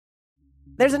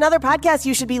There's another podcast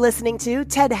you should be listening to,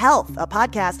 TED Health, a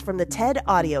podcast from the TED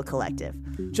Audio Collective.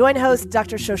 Join host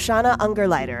Dr. Shoshana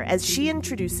Ungerleider as she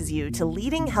introduces you to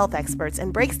leading health experts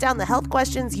and breaks down the health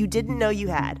questions you didn't know you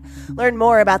had. Learn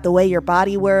more about the way your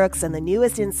body works and the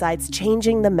newest insights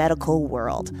changing the medical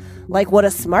world, like what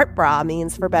a smart bra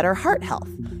means for better heart health,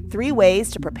 3 ways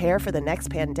to prepare for the next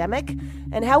pandemic,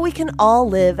 and how we can all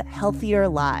live healthier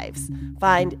lives.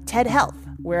 Find TED Health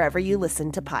wherever you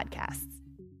listen to podcasts.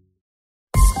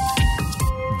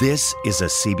 This is a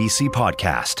CBC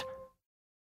podcast.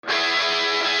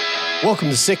 Welcome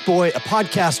to Sick Boy, a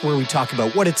podcast where we talk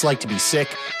about what it's like to be sick.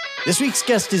 This week's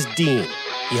guest is Deane.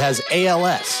 He has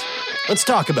ALS. Let's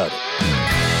talk about it.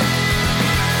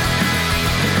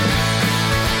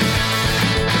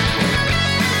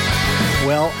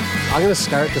 Well, I'm going to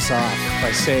start this off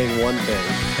by saying one thing.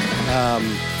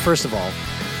 First of all,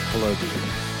 hello, Deane.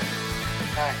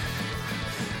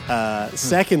 Hi.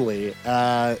 Secondly,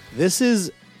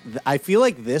 I feel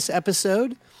like this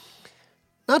episode,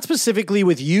 not specifically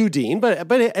with you, Deane, but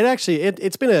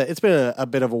it's been a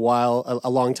bit of a while, a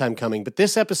long time coming. But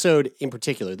this episode in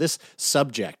particular, this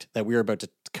subject that we're about to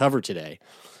cover today,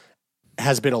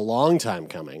 has been a long time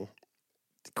coming.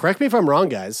 Correct me if I'm wrong,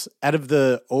 guys. Out of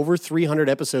the over 300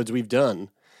 episodes we've done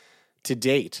to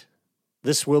date,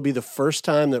 this will be the first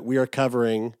time that we are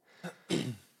covering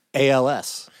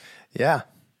ALS. Yeah.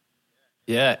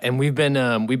 Yeah, and we've been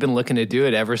looking to do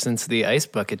it ever since the Ice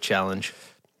Bucket Challenge.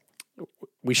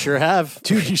 We sure have.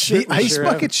 Dude, the Ice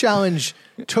Bucket Challenge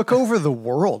took over the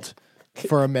world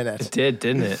for a minute. It did,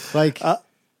 didn't it? Like,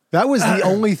 that was the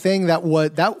only thing that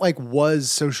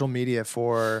was social media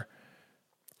for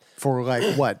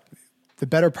like, what? The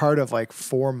better part of like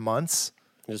 4 months.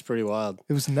 It was pretty wild.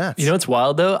 It was nuts. You know what's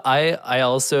wild though? I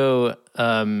also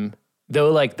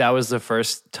though, like, that was the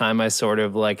first time I sort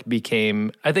of like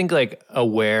became, I think, like,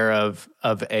 aware of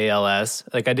ALS.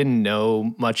 Like, I didn't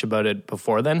know much about it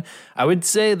before then. I would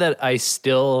say that I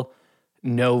still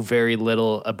know very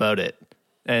little about it.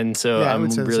 And so I'm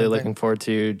really looking forward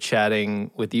to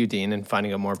chatting with you, Deane, and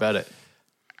finding out more about it.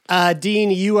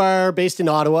 Deane, you are based in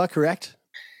Ottawa, correct?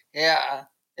 Yeah.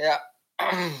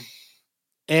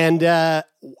 And how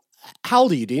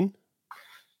old are you, Deane?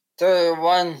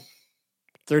 31.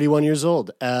 31 years old.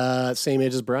 Same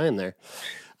age as Brian there.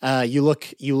 You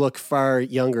look far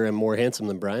younger and more handsome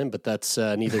than Brian, but that's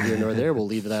neither here nor there. We'll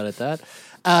leave that at that.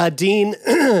 Deane,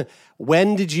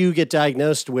 when did you get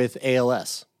diagnosed with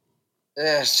ALS?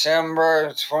 December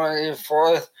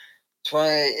 24th,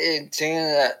 2018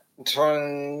 at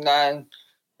 29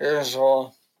 years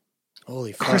old.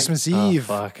 Holy fuck. Christmas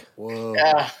Eve. Oh, fuck. Whoa.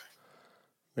 Yeah.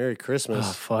 Merry Christmas.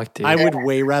 Oh, fuck, dude. I would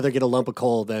way rather get a lump of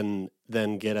coal than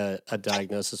get a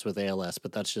diagnosis with ALS,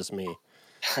 but that's just me.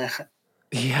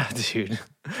 Yeah, dude.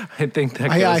 I think that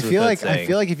goes I feel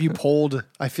like if you polled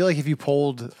like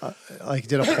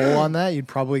did a poll on that, you'd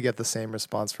probably get the same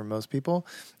response from most people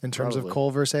in terms of coal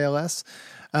versus ALS.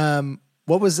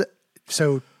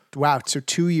 So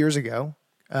 2 years ago,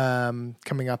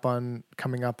 coming up on a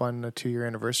 2-year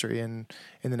anniversary in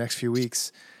the next few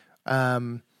weeks.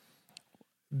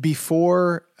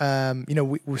 Before,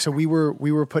 we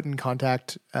were put in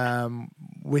contact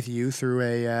with you through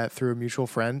a mutual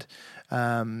friend,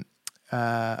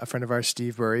 a friend of ours,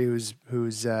 Steve Burry, who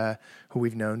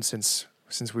we've known since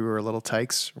we were little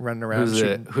tykes running around.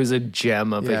 Who's a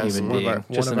gem of a human being,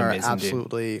 one of our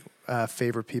absolutely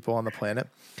favorite people on the planet.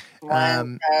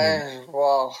 I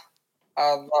love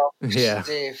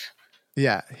Steve.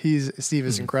 Yeah, Steve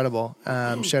is incredible.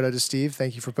 Shout out to Steve.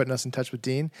 Thank you for putting us in touch with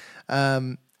Deane.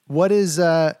 What is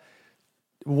life?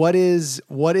 What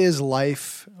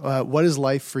is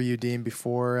life for you, Deane?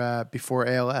 Before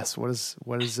ALS, what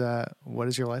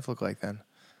does your life look like then?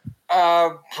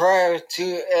 Prior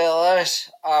to ALS,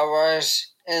 I was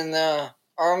in the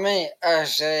Army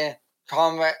as a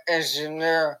combat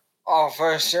engineer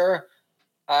officer.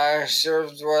 I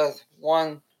served with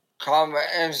 1 Combat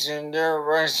Engineer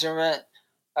Regiment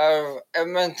of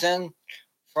Edmonton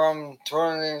from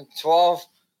 2012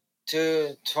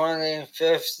 to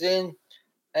 2015,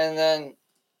 and then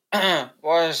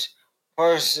was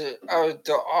posted out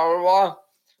to Ottawa,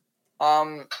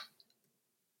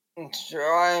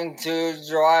 trying to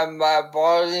drive my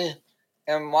body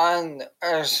and mind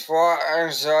as far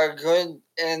as I could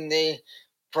in the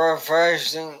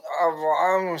profession of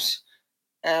arms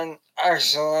and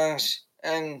excellence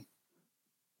in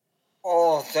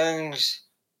all things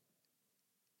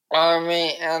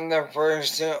Army and the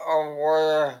pursuit of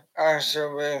warrior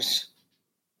attributes.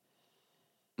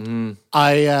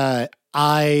 I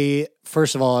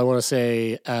first of all, I want to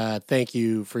say thank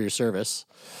you for your service.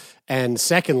 And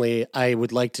secondly, I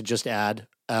would like to just add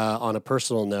on a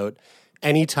personal note,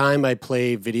 anytime I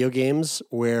play video games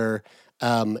where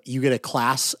you get a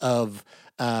class of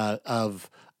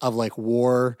like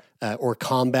war or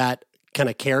combat kind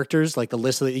of characters, like the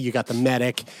list of you got the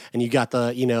medic and you got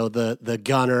the the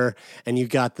gunner and you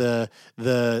got the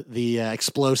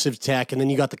explosive tech and then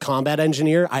you got the combat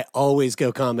engineer. I always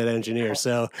go combat engineer,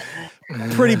 so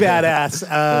pretty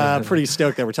badass. Pretty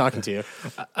stoked that we're talking to you.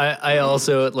 I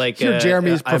also like You're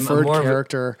Jeremy's preferred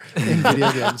character in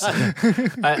video games.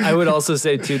 I would also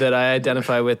say too that I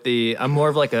identify with I'm more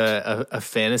of like a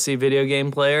fantasy video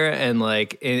game player, and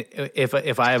like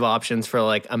if I have options for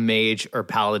like a mage or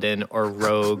paladin or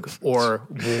rogue or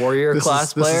warrior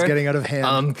class player, this is getting out of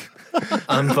hand.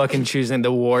 I'm fucking choosing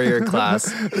the warrior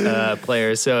class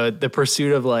player. So the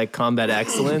pursuit of like combat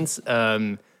excellence.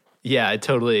 Yeah, I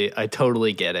totally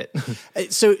get it.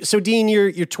 So Deane,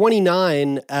 you're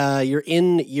 29. You're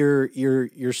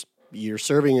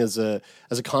serving as a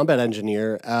combat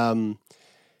engineer.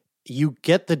 You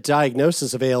get the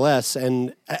diagnosis of ALS,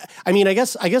 and I mean, I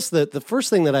guess the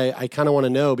first thing that I kind of want to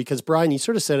know, because Brian, you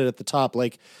sort of said it at the top,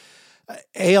 like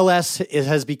ALS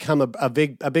has become a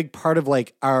big part of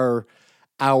like our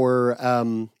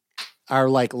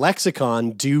like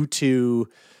lexicon due to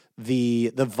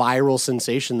the viral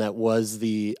sensation that was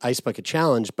the Ice Bucket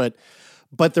Challenge, but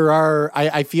there are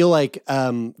I feel like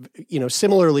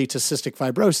similarly to cystic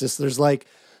fibrosis, there's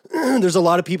a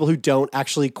lot of people who don't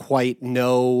actually quite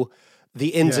know the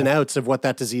ins and outs of what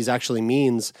that disease actually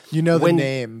means. You know the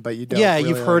name, but you don't. Yeah, really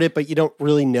you've heard it, but you don't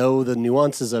really know the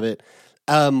nuances of it.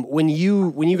 When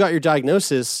you got your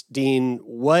diagnosis, Deane,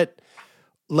 what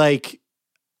went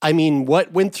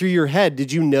through your head?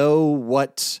 Did you know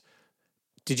what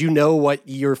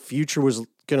your future was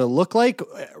going to look like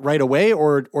right away,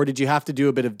 or did you have to do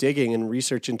a bit of digging and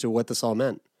research into what this all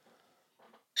meant?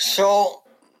 So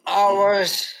I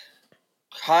was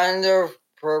kind of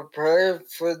prepared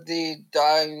for the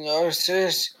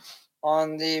diagnosis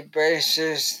on the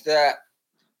basis that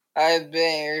I've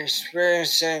been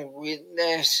experiencing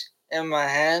weakness in my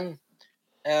hand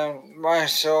and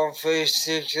muscle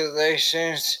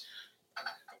fasciculations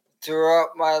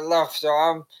throughout my left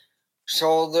arm,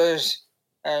 shoulders,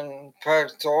 and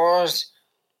pectorals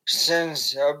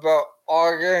since about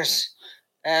August,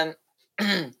 and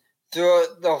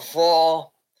throughout the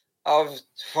fall of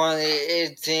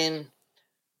 2018,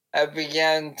 I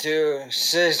began to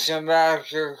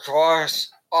systematically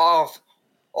cross off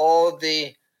all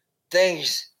the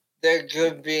things that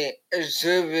could be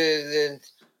attributed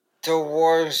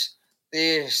towards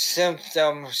the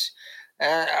symptoms,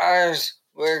 and as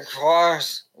we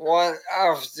cross one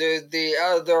after the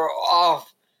other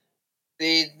off,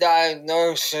 the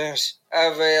diagnosis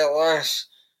of ALS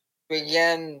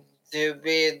began to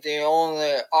be the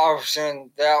only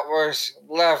option that was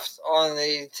left on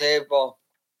the table.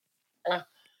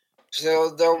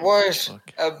 So there was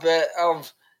a bit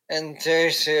of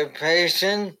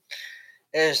anticipation.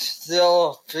 It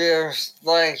still feels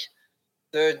like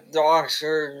the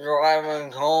doctor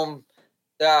driving home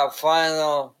that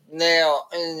final nail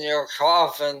in your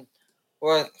coffin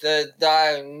with the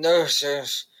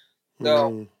diagnosis.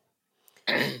 So,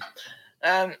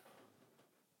 and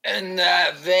in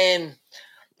that vein,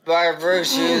 by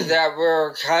virtue that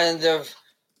we're kind of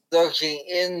looking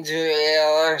into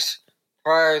ALS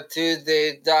prior to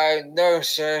the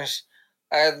diagnosis,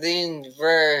 I leaned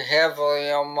very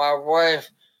heavily on my wife,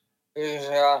 who's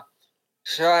a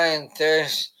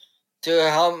scientist, to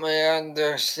help me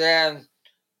understand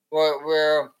what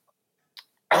we're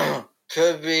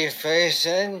could be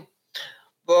facing,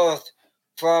 both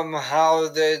from how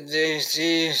the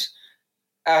disease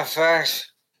affects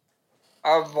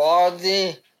our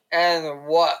body and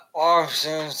what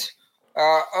options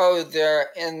are out there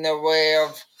in the way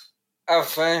of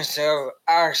offensive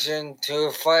action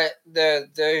to fight the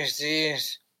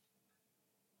disease.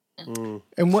 And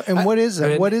what is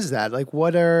that? What is that? Like,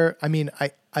 what are, I mean,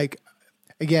 I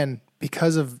again,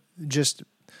 because of just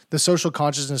the social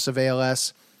consciousness of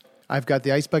ALS, I've got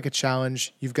the Ice Bucket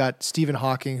Challenge. You've got Stephen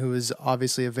Hawking, who is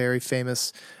obviously a very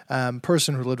famous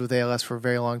person who lived with ALS for a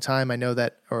very long time. I know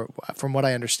that, or from what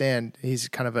I understand, he's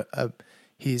kind of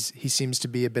he seems to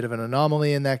be a bit of an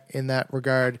anomaly in that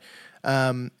regard.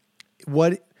 I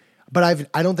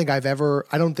don't think I've ever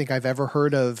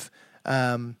heard of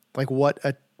like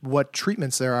what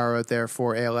treatments there are out there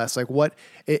for ALS. Like what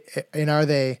are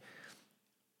they,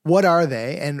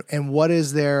 and what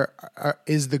is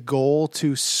is the goal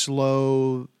to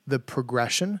slow the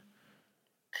progression?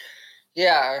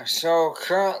 Yeah, so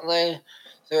currently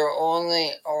there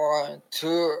only are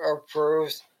 2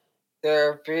 approved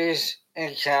therapies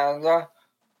in Canada,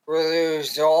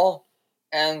 riluzole,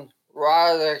 and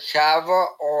radicava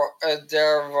or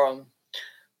edaravone.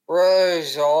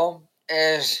 Riluzole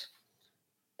is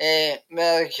a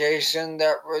medication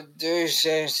that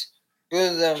reduces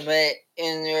glutamate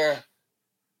in your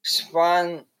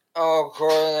spinal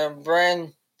cord and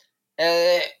brain,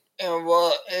 and it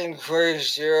will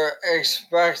increase your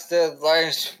expected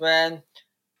lifespan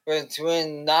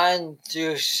between 9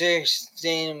 to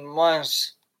 16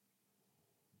 months.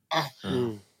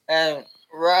 And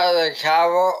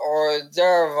radicava or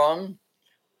edaravone,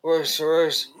 which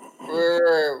was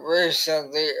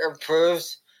recently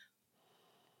approved,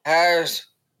 has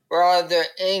rather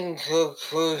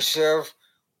inconclusive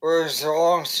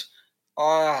results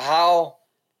on how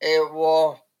it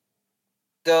will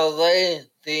delay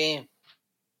the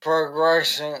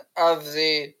progression of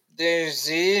the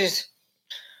disease.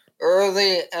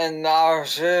 Early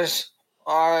analysis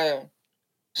on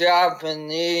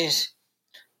Japanese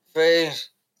phase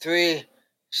 3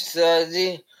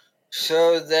 study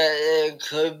showed that it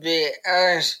could be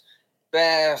as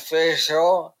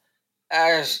beneficial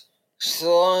as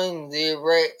slowing the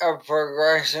rate of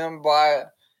progression by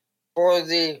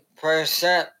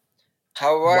 40%.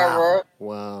 However,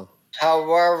 Wow.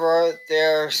 However,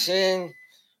 they're seeing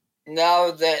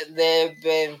now that they've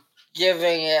been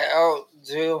giving it out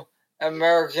to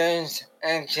Americans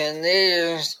and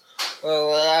Canadians for the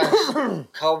last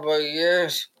couple of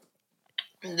years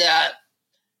that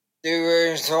the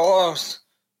results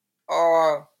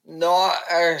are not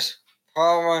as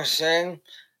promising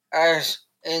as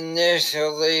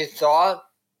initially thought.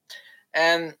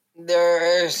 And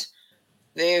there is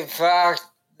the fact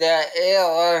that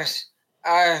ALS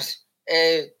as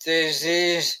a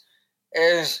disease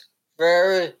is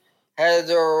very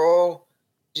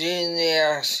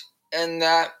heterogeneous in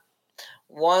that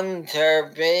one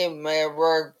therapy may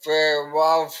work very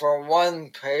well for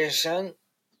one patient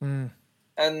and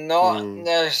not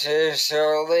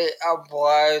necessarily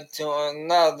apply to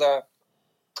another.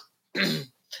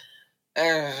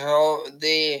 And so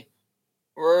the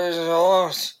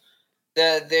results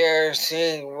that they're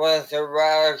seeing with the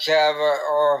radicava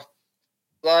are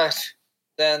less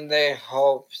than they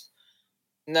hoped.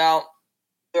 Now,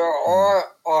 there are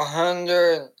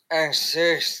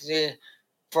 160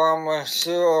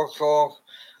 pharmaceutical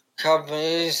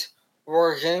companies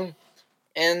working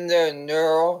in the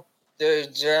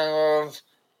neurodegenerative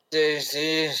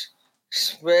disease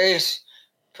space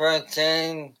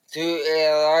pertaining to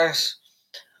ALS.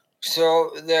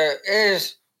 So there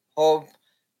is hope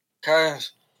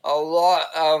because a lot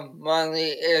of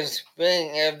money is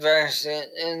being invested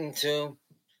into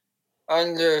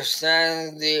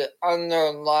understanding the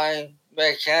underlying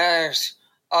mechanics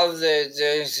of the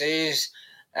disease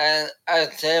and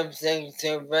attempting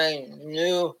to bring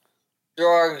new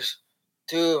drugs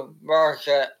to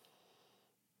market.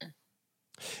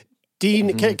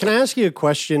 Deane, can I ask you a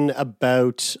question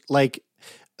about, like,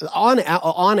 on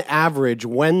average,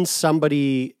 when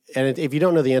somebody, and if you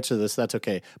don't know the answer to this, that's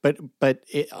okay. But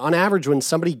on average, when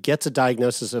somebody gets a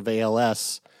diagnosis of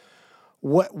ALS,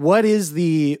 what is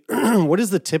the what is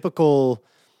the typical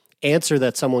answer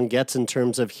that someone gets in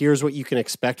terms of here's what you can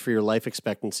expect for your life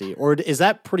expectancy, or is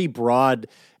that pretty broad,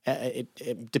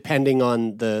 depending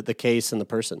on the case and the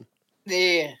person?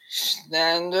 The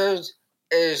standard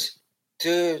is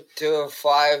 2 to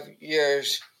 5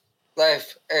 years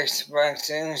life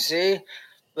expectancy,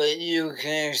 but you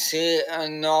can see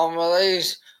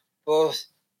anomalies. Both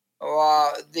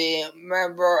the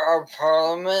Member of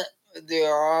Parliament, the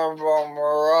Honorable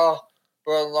Morel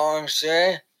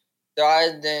Boulanger,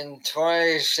 died in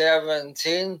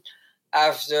 2017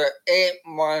 after 8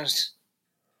 months.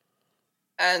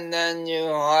 And then you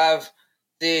have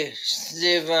the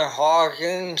Stephen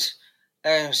Hawkins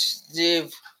and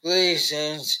Steve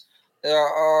Gleasons that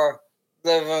are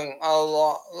living a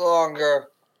lot longer.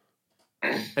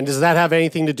 And does that have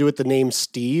anything to do with the name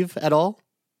Steve at all?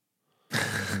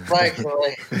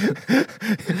 Likely.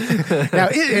 Now,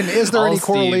 and is there any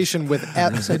correlation with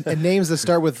S and names that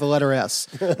start with the letter S?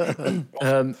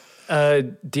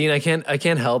 Deane, I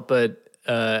can't help but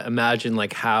imagine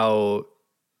like how,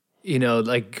 you know,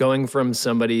 like going from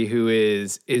somebody who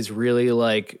is really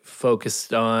like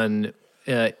focused on,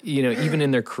 you know, even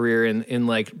in their career in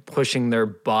like pushing their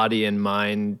body and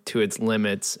mind to its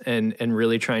limits and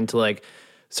really trying to like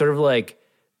sort of like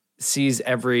seize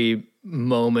every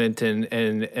moment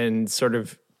and sort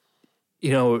of,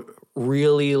 you know,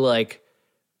 really like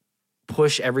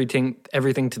push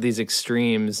everything to these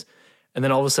extremes. And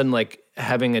then all of a sudden, like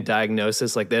having a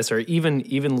diagnosis like this, or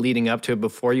even leading up to it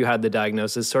before you had the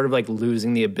diagnosis, sort of like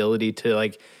losing the ability to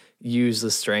like use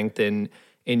the strength in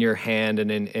your hand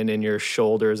and in your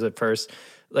shoulders at first.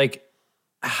 Like,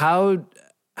 how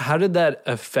did that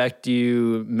affect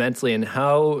you mentally, and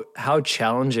how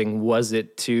challenging was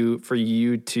it for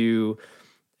you to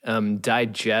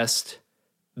digest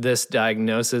this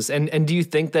diagnosis? And do you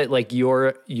think that like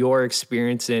your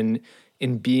experience in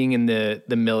being in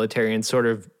the military and sort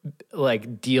of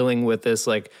like dealing with this,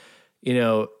 like, you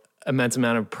know, immense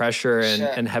amount of pressure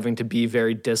and having to be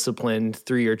very disciplined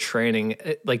through your training,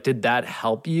 like, did that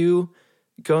help you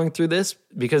going through this?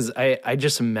 Because I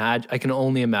can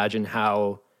only imagine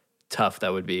how tough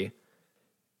that would be.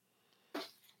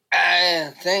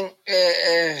 I think it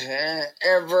is an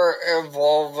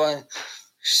ever-evolving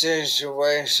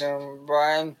situation,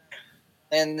 Brian,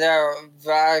 and the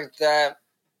fact that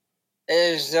it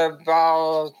is the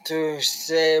battle to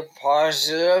stay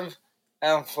positive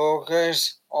and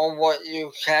focus on what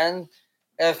you can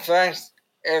affect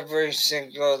every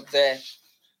single day.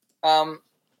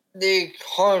 The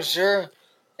culture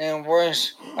in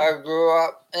which I grew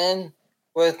up in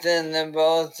within the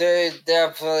military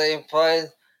definitely played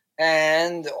a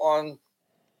hand on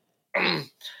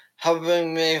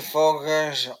helping me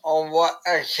focus on what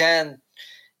I can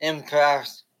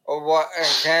impact or what I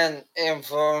can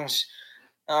influence.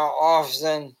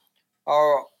 Often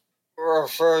I'll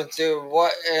refer to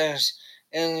what is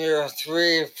in your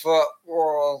 3-foot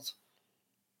world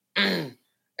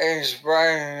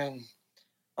expression,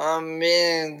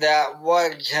 meaning that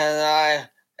what can I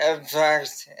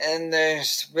affect in the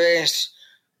space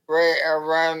right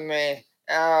around me,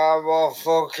 and I will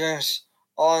focus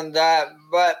on that.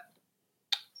 But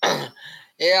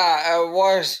yeah, it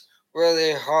was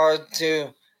really hard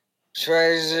to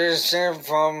transition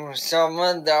from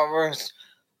someone that was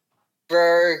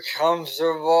very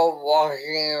comfortable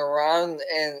walking around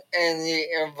in any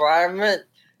environment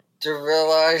to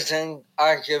realizing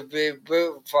I could be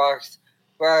boot fucked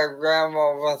by a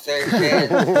grandma with a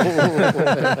kid.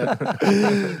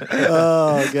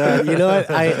 Oh God! You know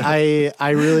what? I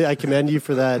really commend you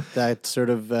for that sort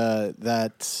of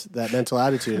that mental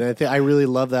attitude, and I really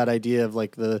love that idea of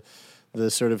like the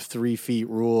sort of 3 feet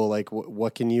rule. Like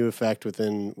what can you affect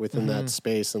within that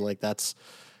space, and like that's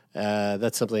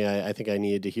something I think I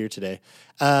needed to hear today.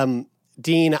 Deane,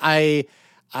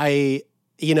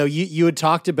 you had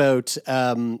talked about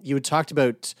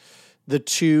the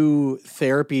 2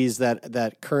 therapies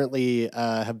that currently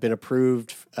have been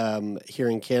approved here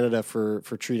in Canada for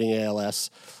treating ALS.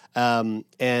 And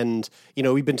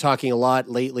we've been talking a lot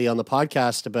lately on the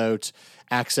podcast about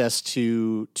access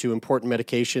to important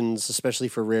medications, especially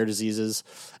for rare diseases.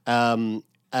 We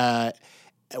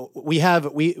have a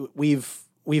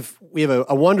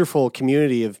wonderful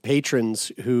community of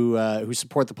patrons who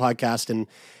support the podcast,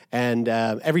 and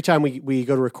every time we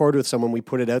go to record with someone, we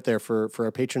put it out there for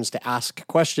our patrons to ask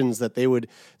questions that they would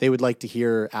like to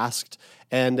hear asked.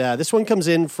 And this one comes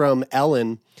in from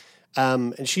Ellen,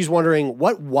 and she's wondering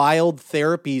what wild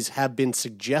therapies have been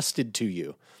suggested to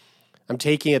you. I'm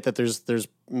taking it that there's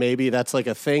maybe that's like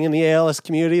a thing in the ALS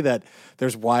community, that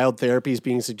there's wild therapies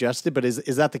being suggested, but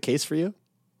is that the case for you?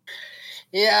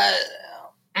 Yeah,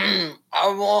 I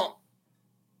won't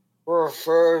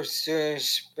refer to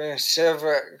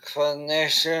specific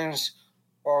clinicians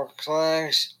or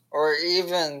clinics or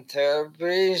even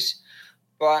therapies,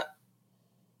 but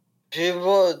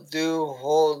people do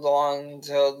hold on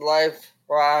to life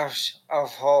rafts of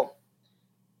hope.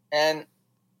 And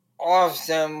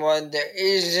often when there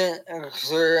isn't a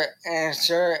clear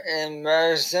answer in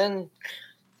medicine,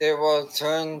 they will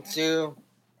turn to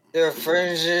the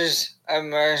fringes of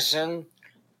medicine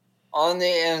on the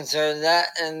internet,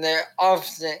 and they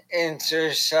often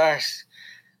intersect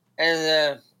in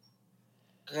the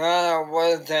kind of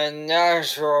with the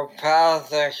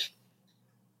naturopathic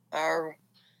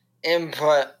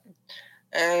input.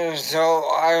 And so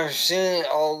I've seen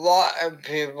a lot of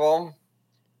people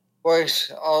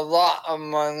waste a lot of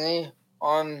money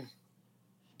on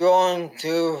going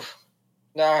to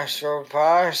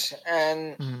naturopaths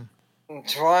and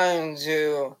trying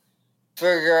to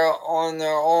figure out on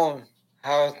their own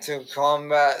how to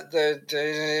combat the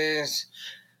disease.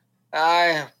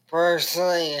 I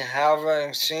personally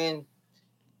haven't seen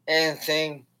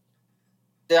anything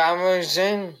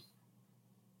damaging,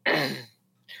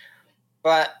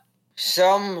 but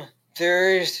some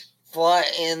theories fly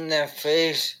in the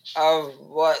face of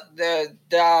what the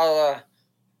data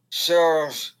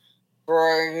shows.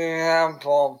 For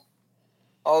example,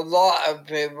 a lot of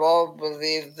people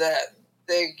believe that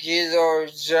the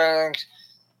ketogenic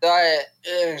diet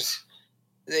is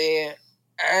the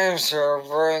answer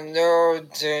for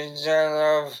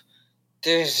neurodegenerative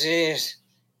disease.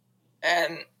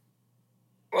 And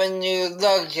when you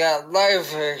look at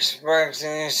life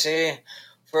expectancy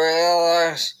for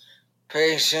ALS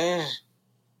patients,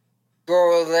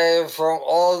 correlated from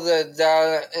all the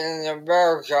data in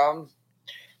America,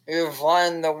 you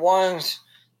find the ones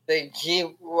that keep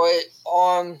weight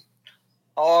on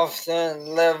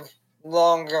often live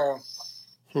longer.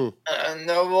 And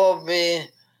there will be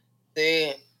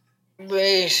the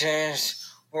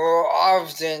patients who are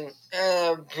often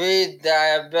in a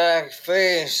pre-diabetic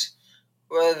phase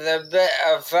with a bit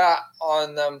of fat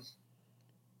on them,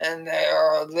 and they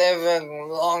are living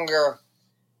longer.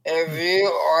 If you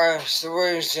are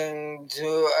switching to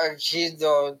a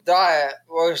keto diet,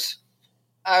 which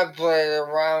I played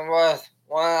around with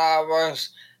when I was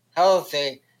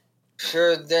healthy,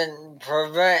 sure didn't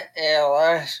prevent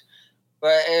ALS,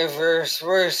 but if you're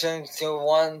switching to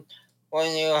one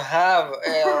when you have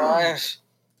ALS,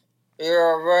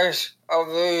 you're at risk of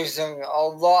losing a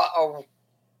lot of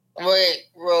weight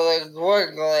really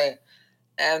quickly,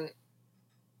 and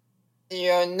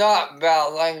you're not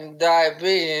battling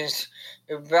diabetes,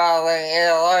 you're battling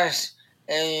ALS,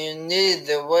 and you need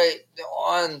the weight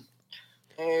on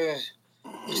you.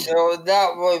 So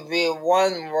that would be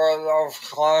one word of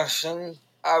caution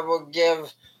I would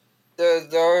give to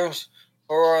those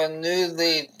who are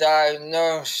newly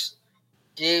diagnosed.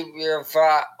 Keep your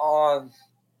fat on.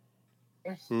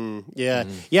 Yeah.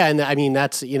 And I mean,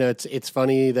 that's, it's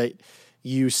funny that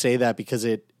you say that, because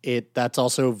that's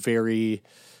also very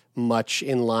much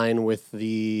in line with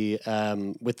the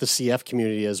CF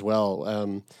community as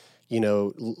well.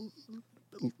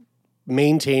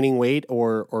 Maintaining weight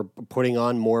or putting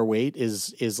on more weight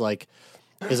is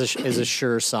a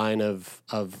sure sign of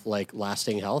like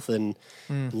lasting health, and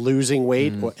losing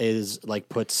weight is like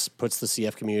puts the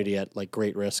CF community at like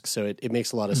great risk. So it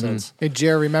makes a lot of sense. Hey,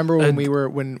 Jer, remember when we were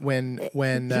Brian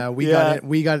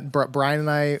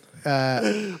and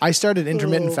I started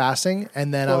intermittent fasting,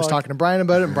 and then I was talking to Brian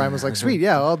about it, and Brian was like, "Sweet,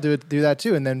 yeah, I'll do that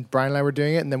too." And then Brian and I were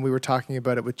doing it, and then we were talking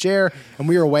about it with Jer, and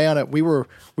we were away on it. We were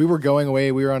going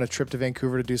away. We were on a trip to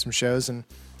Vancouver to do some shows, and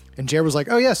Jer was like,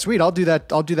 "Oh yeah, sweet, I'll do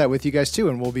that with you guys too,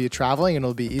 and we'll be traveling, and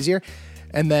it'll be easier."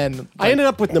 And then I ended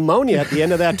up with pneumonia at the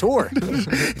end of that tour.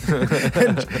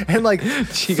 and like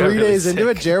 3 days into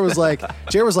it, Jer was like,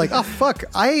 "Oh fuck,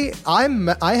 I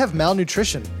have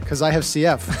malnutrition because I have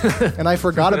CF, and I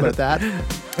forgot about that,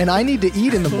 and I need to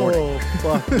eat in the morning."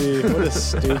 Oh fuck me!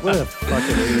 What a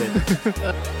fucking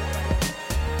idiot.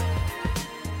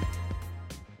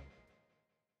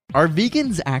 Are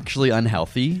vegans actually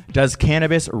unhealthy? Does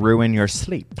cannabis ruin your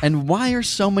sleep? And why are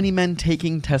so many men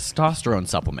taking testosterone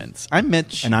supplements? I'm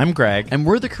Mitch. And I'm Greg. And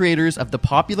we're the creators of the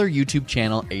popular YouTube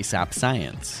channel ASAP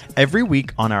Science. Every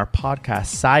week on our podcast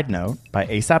Side Note by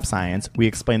ASAP Science, we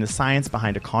explain the science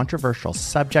behind a controversial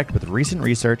subject with recent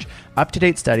research,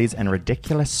 up-to-date studies, and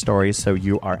ridiculous stories so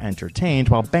you are entertained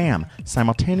while, bam,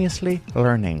 simultaneously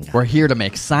learning. We're here to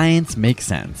make science make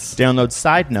sense. Download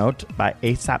Side Note by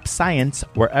ASAP Science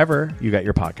wherever you get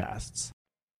your podcasts.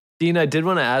 Deane, I did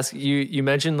want to ask you, you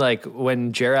mentioned like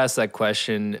when Jer asked that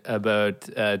question about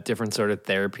different sort of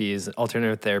therapies,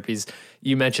 alternative therapies,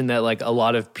 you mentioned that like a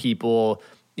lot of people,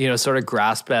 sort of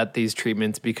grasp at these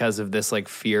treatments because of this like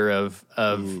fear of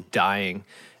dying.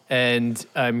 And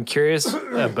I'm curious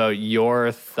about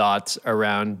your thoughts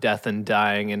around death and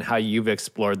dying and how you've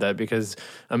explored that, because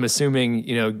I'm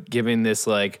assuming, given this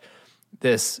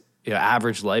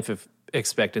average life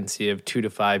expectancy of 2 to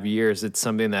 5 years, it's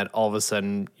something that all of a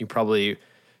sudden you probably,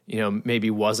 maybe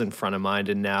wasn't front of mind,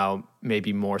 and now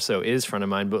maybe more so is front of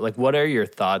mind. But like, what are your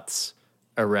thoughts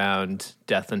around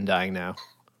death and dying now?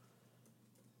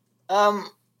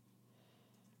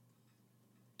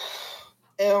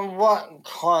 In what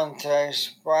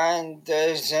context, Brian,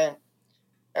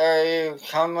 are you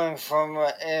coming from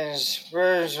a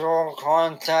spiritual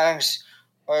context?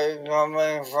 Are you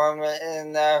coming from it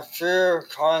in that fear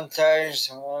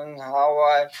context on how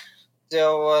I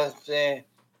deal with the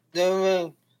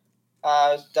looming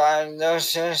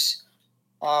diagnosis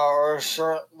or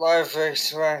short life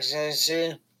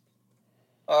expectancy?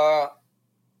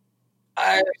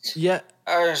 As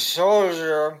a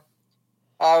soldier,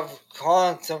 I've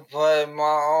contemplated my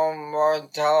own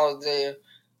mortality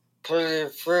pretty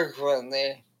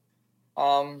frequently.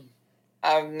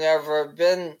 I've never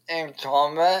been in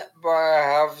combat, but I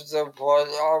have deployed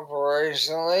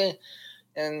operationally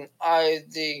in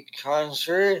the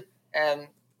country, and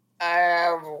I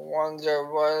have wondered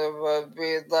what it would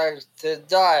be like to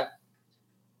die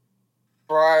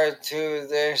prior to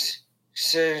this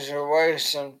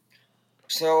situation.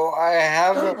 So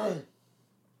I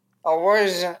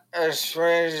wasn't a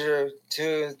stranger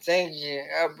to thinking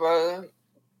about it.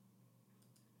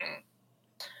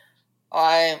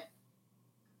 I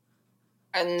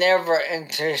never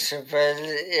anticipated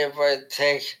it would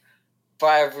take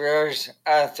 5 years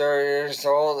at 30 years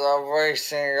old of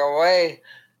wasting away,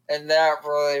 and that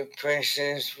really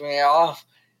pisses me off.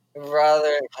 I'd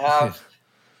rather have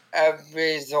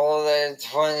be told at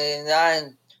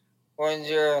 29 when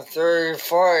you're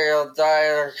 34 you'll die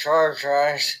in a car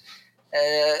crash,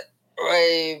 and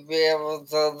really be able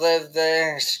to live the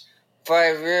next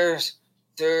 5 years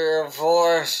to your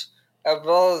fullest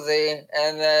ability,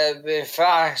 and then it'd be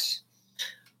fast.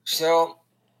 So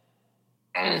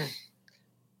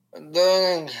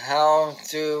learning how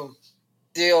to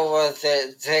deal with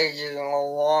it taking a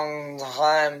long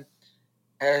time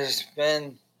has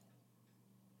been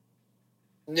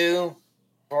new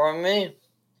for me.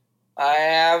 I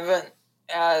haven't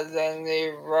had any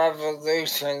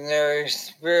revolutionary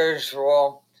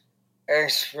spiritual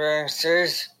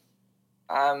experiences.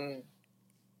 I'm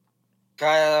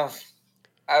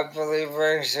I believe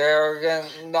it's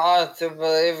arrogant not to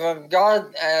believe in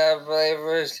God, and I believe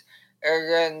it's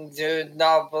arrogant to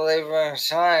not believe in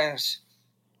science.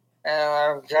 And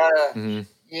I'm kind of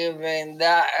using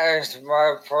that as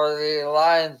my party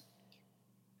line.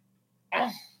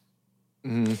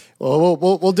 Well,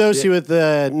 we'll dose you with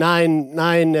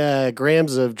 9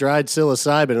 grams of dried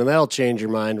psilocybin, and that'll change your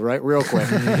mind real quick.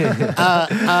 I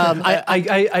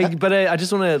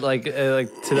just want to like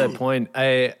to that point.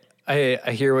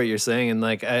 I hear what you're saying, and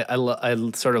like I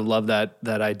sort of love that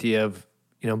idea of,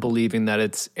 you know, believing that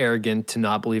it's arrogant to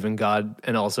not believe in God,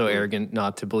 and also arrogant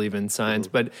not to believe in science.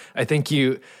 But I think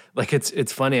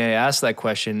it's funny. I asked that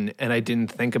question, and I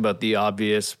didn't think about the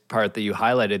obvious part that you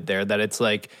highlighted there. That it's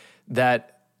like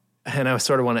that, and I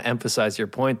sort of want to emphasize your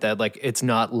point that like it's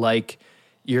not like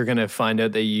you're going to find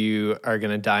out that you are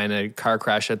going to die in a car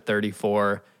crash at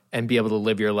 34 and be able to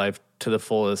live your life to the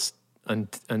fullest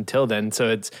until then.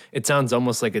 So it sounds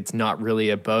almost like it's not really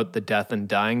about the death and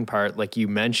dying part. Like you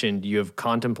mentioned, you have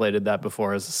contemplated that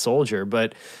before as a soldier,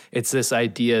 but it's this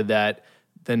idea that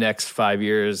the next 5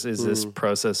 years is this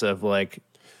process of like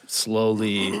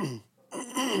slowly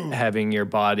having your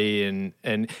body and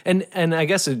I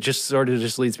guess it just sort of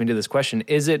just leads me to this question.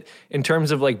 Is it in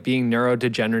terms of like being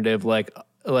neurodegenerative,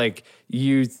 like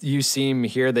you seem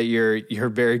here that you're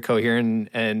very coherent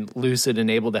and lucid and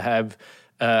able to have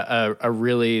a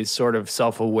really sort of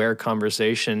self-aware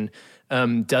conversation.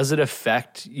 Does it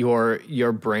affect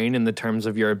your brain in the terms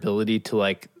of your ability to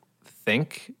like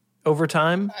think over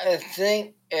time? I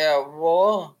think it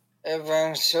will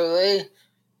eventually.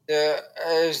 There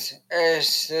is a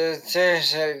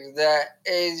statistic that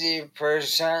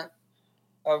 80%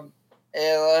 of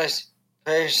ALS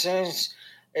patients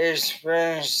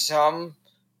experience some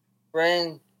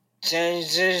brain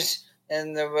changes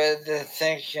in the way they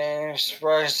think and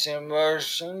express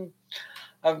emotion.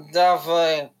 I'm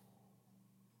definitely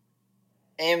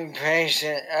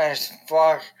impatient as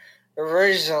fuck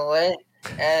originally,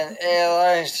 and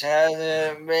ALS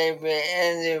hasn't made me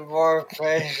any more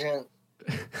patient.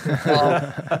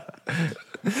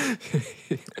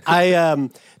 I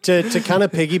to kind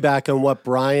of piggyback on what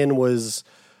Brian was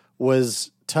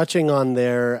touching on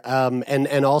there,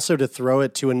 and also to throw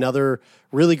it to another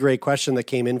really great question that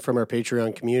came in from our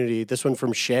Patreon community. This one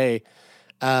from Shay.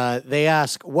 They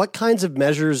ask, what kinds of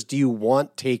measures do you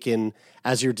want taken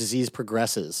as your disease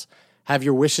progresses? Have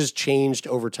your wishes changed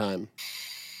over time?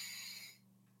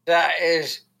 That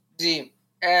is deep.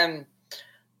 And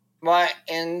my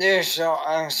initial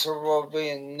answer will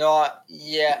be not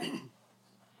yet.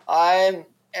 I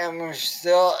am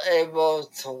still able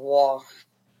to walk.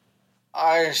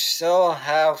 I still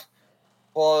have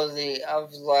quality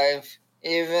of life,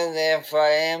 even if I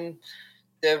am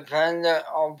dependent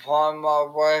upon my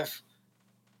wife.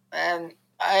 And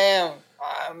I'm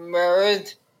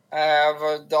married, I have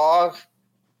a dog,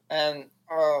 and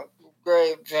a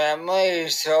great family,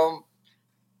 so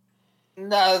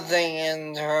nothing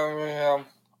in terms of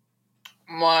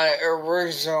my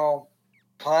original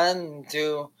plan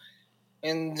to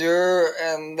endure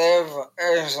and live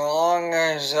as long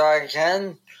as I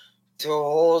can to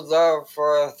hold up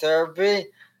for therapy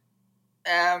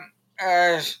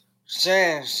has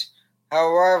changed.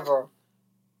 However,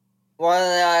 when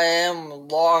I am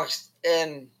locked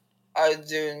in, I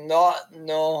do not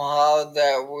know how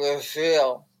that will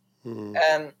feel.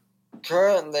 And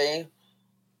currently,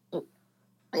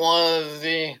 one of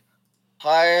the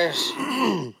highest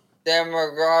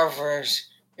demographics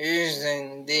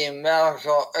using the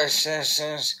medical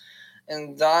assistance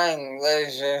in dying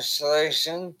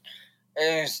legislation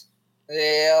is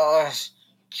the ALS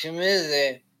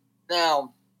community.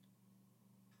 Now,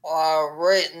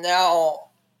 right now,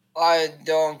 I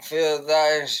don't feel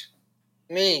that is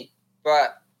me,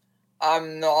 but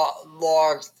I'm not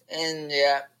locked in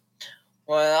yet.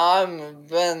 When I've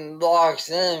been locked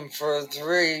in for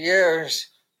 3 years,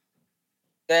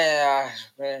 they ask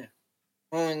me,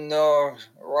 who knows,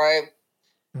 right?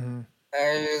 Mm-hmm.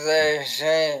 As they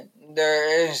say,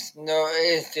 there is no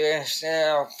atheist in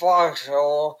a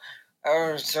foxhole.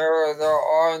 I'm sure there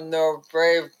are no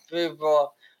brave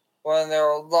people when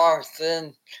they're locked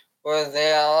in with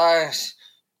ALS.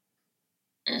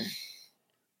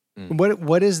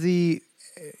 What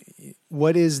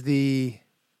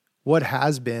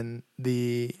has been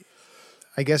the,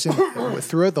 I guess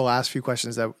throughout the last few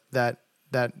questions that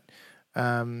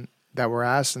were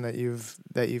asked and that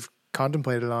you've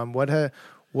contemplated on, what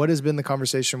has been the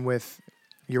conversation with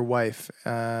your wife,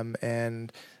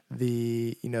 and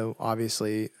the,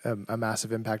 obviously a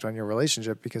massive impact on your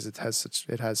relationship because it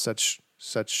has such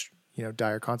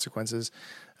dire consequences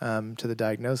to the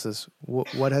diagnosis.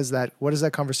 What has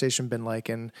that conversation been like,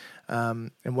 and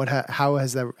how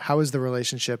has the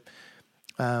relationship,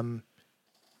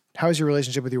 how has your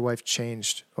relationship with your wife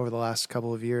changed over the last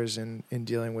couple of years in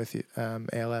dealing with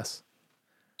ALS?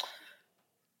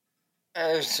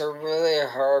 It's a really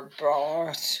hard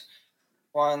balance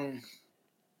when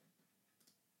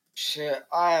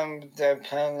I'm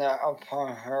dependent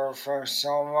upon her for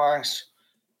so much,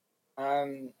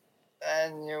 and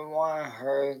you want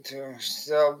her to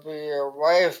still be your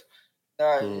wife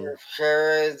that you've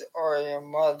carried or your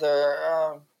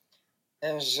mother,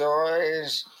 and so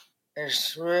it's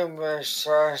extremely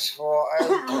stressful at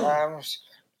times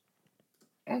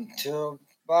to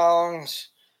balance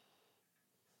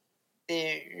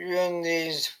your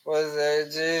needs with the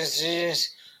disease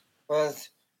with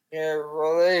your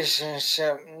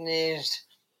relationship needs,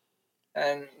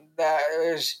 and that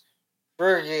is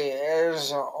tricky. It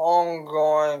is an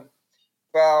ongoing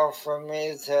battle for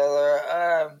me, Taylor.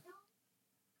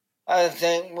 I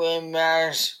think we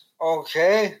managed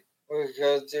okay. We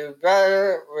could do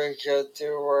better. We could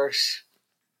do worse.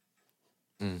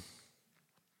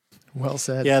 Well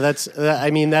said. Yeah, that's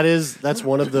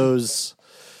one of those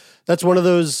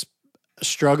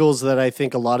struggles that I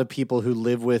think a lot of people who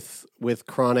live with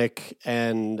chronic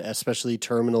and especially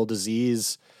terminal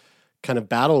disease kind of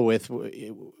battle with,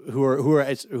 who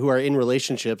are in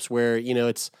relationships where,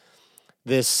 it's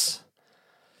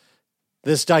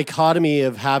this dichotomy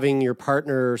of having your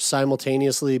partner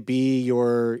simultaneously be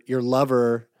your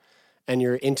lover and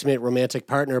your intimate romantic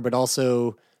partner, but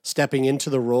also stepping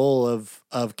into the role of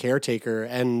caretaker,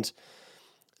 and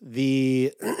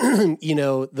the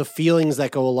the feelings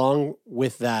that go along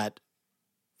with that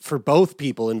for both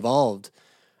people involved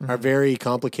are very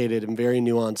complicated and very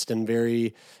nuanced and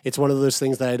it's one of those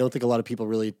things that I don't think a lot of people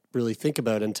really think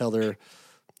about until they're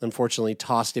unfortunately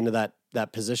tossed into that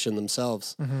position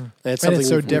themselves. Mm-hmm. And it's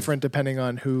so different depending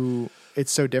on who.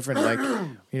 It's so different. Like,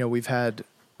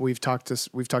 we've talked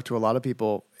to a lot of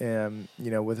people,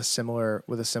 with a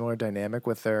similar dynamic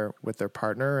with their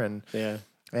partner, and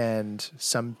and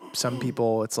some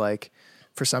people, it's like,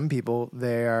 for some people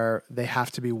they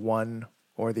have to be one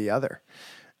or the other.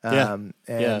 And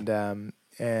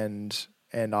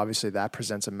obviously that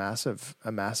presents a massive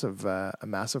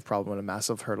problem and a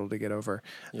massive hurdle to get over.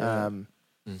 Go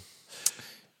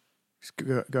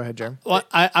ahead, Jeremy. Well,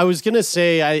 I was going to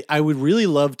say, I would really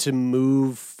love to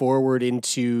move forward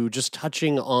into just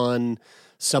touching on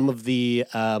some of the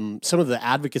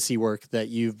advocacy work that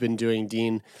you've been doing,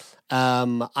 Deane.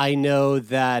 I know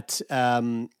that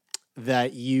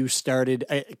you started,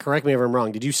 correct me if I'm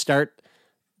wrong. Did you start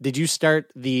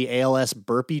the ALS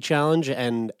Burpee challenge,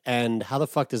 and how the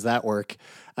fuck does that work?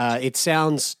 It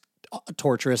sounds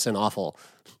torturous and awful.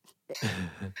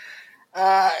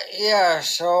 Yeah,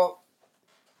 so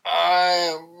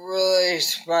I really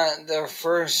spent the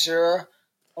first year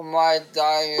of my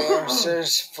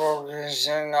diagnosis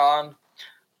focusing on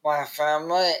my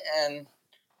family and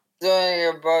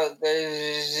learning about the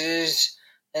disease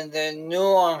and the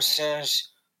nuances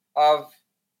of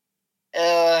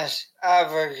ALS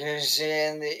advocacy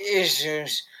and the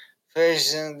issues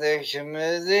facing the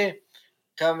community.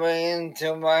 Coming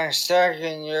into my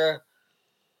second year,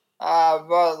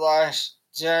 about last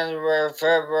January,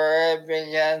 February, I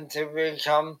began to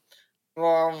become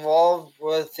more involved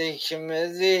with the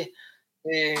community,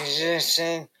 the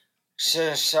existing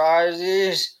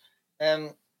societies,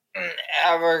 and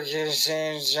advocacy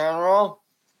in general.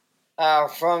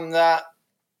 From that,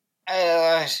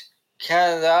 ALS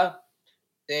Canada,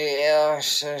 the ALS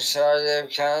Society of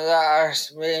Canada,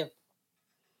 asked me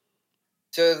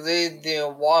to lead the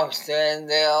Walk to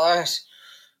End ALS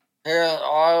here in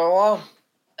Ottawa,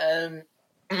 and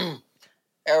it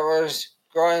was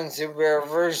going to be a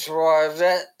virtual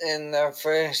event in the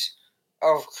face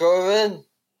of COVID.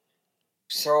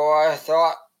 So I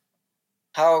thought,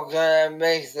 how can I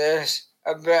make this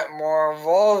a bit more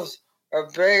involved or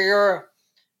bigger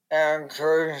and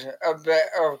encourage a bit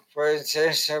of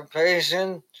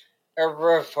participation and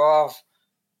rip off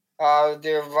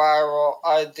the viral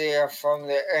idea from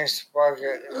the Ice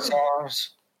Bucket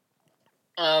Challenge.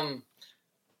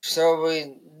 So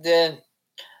we did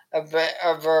a bit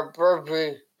of a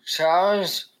burpee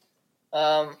challenge,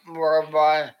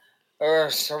 whereby it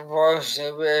was supposed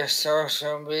to be a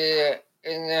social media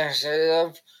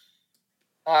initiative,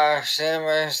 same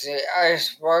as the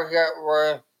Ice Bucket,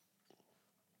 where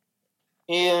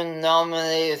you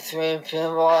nominate 3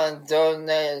 people and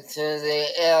donate to the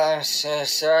ALS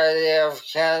Society of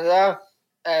Canada,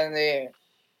 and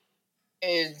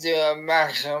you do a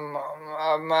maximum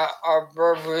amount of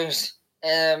burpees in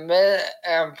a minute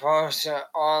and post it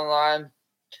online.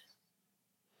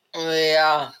 We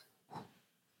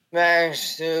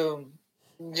managed to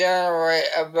generate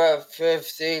about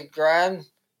 50 grand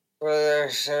for the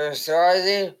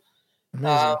society.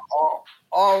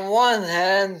 On one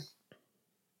hand,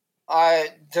 I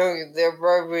took the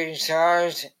burpee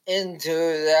challenge into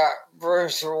that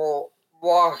virtual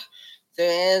walk to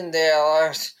end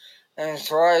ALS and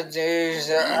tried to use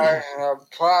it as a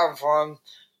platform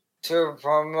to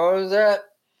promote it.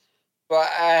 But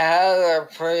I had a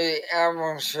pretty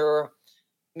amateur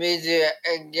media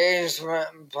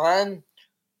engagement plan.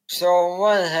 So on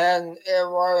one hand, it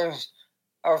was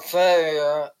a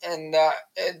failure in that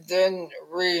it didn't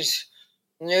reach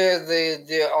nearly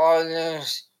the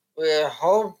audience we had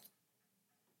hoped.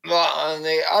 But on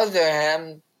the other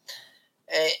hand,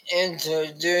 it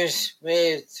introduced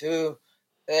me to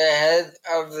the head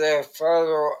of the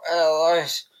federal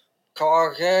ALS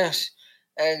caucus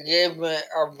and gave me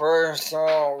a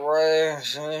personal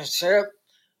relationship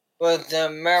with the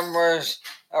members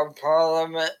of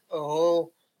parliament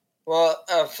who will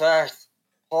affect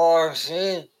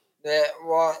policy that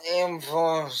will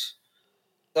influence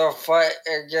the fight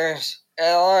against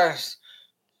ALS.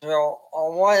 So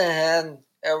on one hand,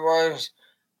 it was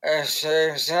a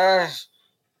success,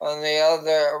 on the other,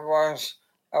 it was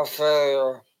a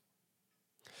failure.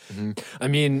 Mm-hmm. I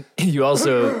mean, you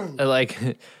also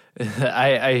like.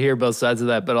 I hear both sides of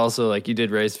that, but also like you did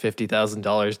raise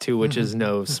 $50,000 too, which is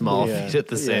no small feat at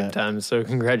the same time. So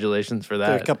congratulations for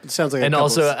that. Sounds like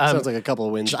a couple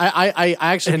of wins. I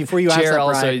actually, before you ask that,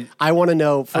 Brian, I want to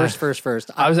know first.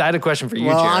 I had a question for you,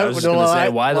 Chair. I was just going to say,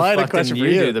 why the fuck didn't you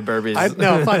do the burpees?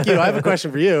 No, fuck you. I have a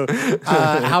question for you.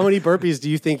 How many burpees do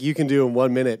you think you can do in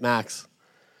 1 minute max?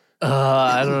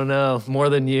 I don't know. More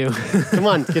than you. Come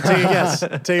on, take a guess.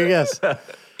 Take a guess.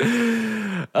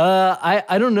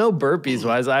 I don't know burpees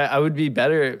wise. I would be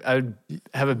better. I would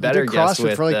have a better guess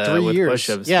with for like 3 years.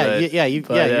 Push-ups. You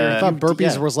thought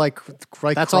burpees was like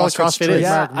that's all CrossFit is.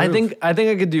 Yeah, I think I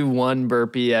could do one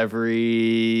burpee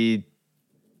every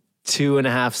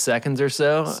 2.5 seconds or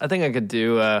so. I think I could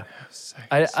do.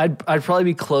 I'd probably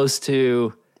be close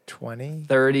to 20,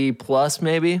 30 plus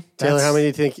maybe. Taylor, how many do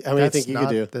you think you could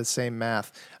do? The same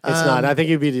math. It's not. I think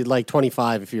you'd be like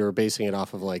 25 if you were basing it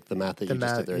off of like the math that you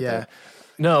just did there. Yeah.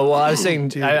 No, well, I was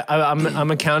saying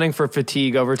I'm accounting for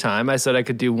fatigue over time. I said I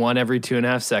could do one every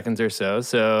 2.5 seconds or so.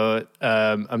 So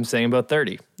I'm saying about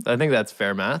 30. I think that's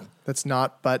fair math. That's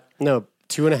not, but no.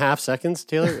 2.5 seconds,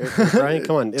 Taylor? Brian,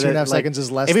 come on. 2.5 seconds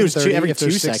is less if than it was 30. every if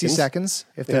there's 2 60 seconds.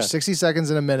 If there's 60 seconds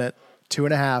in a minute,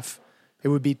 2.5. It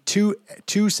would be two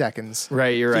seconds.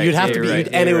 Right, you're right. You'd have to be,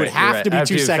 and it would have to be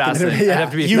 2 seconds.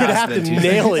 You would have to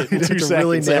nail it in 2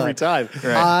 seconds every time.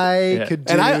 I could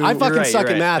do. And I fucking suck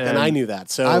at math, and I knew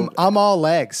that. So I'm all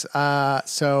legs.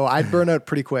 So I'd burn out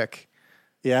pretty quick.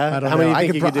 Yeah. I don't know. Many do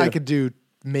you think you could do? I could do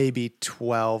maybe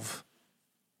 12.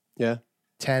 Yeah.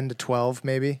 10 to 12,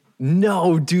 maybe.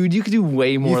 No, dude, you could do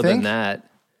way more than that.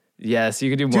 Yes,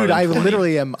 you could do more. Dude, than I 20.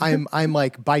 literally am. I'm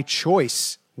like by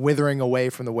choice withering away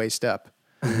from the waist up.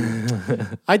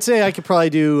 I'd say I could probably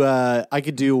do. I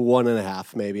could do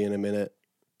 1.5 maybe in a minute.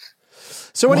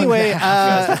 So anyway, do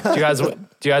you guys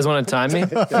want to time me?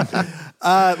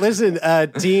 Listen,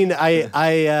 Deane,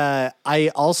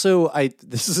 I also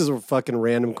this is a fucking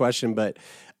random question, but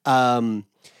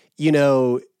you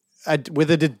know, with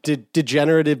a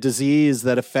degenerative disease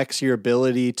that affects your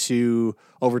ability to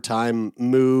over time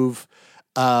move,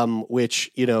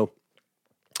 which you know,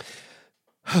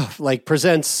 like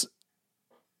presents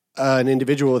an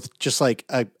individual with just like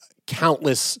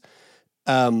countless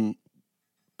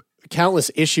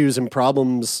issues and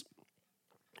problems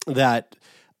that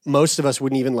most of us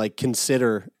wouldn't even like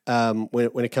consider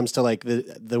when it comes to like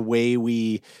the way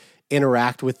we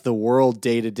interact with the world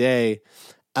day to day.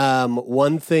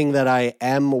 One thing that I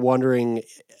am wondering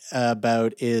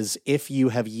about is if you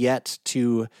have yet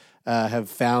to have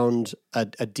found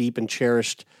a deep and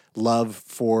cherished love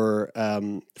for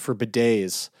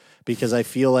bidets, because I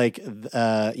feel like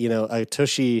a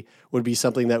tushy would be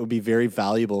something that would be very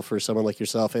valuable for someone like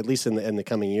yourself, at least in the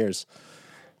coming years.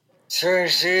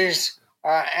 Tushies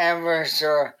are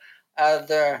amateur at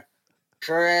the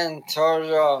Korean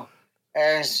total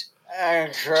is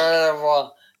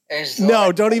incredible.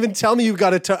 No, don't even tell me you've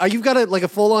got a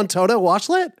full-on Toto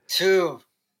washlet? 2.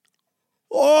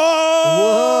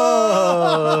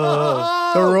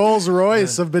 Oh! The Rolls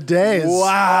Royce of bidets.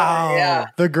 Wow. Yeah.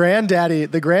 The granddaddy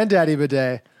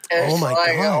bidet. It's Oh my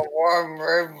like God. a warm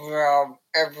rib rub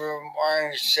every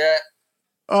morning shit.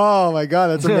 Oh my God,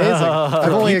 that's amazing.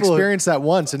 I've only People- experienced that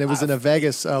once, and it was in a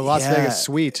Las Yeah. Vegas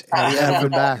suite. And we haven't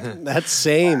been back. That's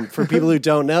same. For people who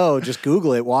don't know, just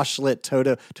Google it. Washlet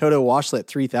Toto Washlet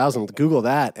 3000. Google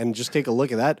that and just take a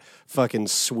look at that fucking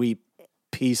sweet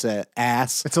pice of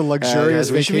ass. It's a luxurious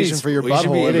guys, we should be- vacation for your we should be-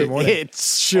 butthole every morning. It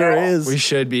sure is. We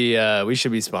should be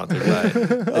sponsored by a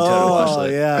Toto Oh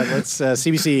Washlet. yeah, let's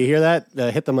CBC. You hear that?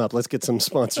 Hit them up. Let's get some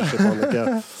sponsorship on the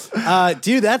go,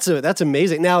 dude. That's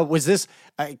amazing. Now, was this?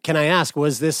 Can I ask?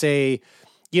 Was this a?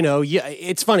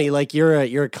 It's funny. Like you're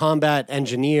a combat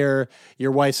engineer.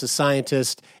 Your wife's a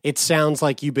scientist. It sounds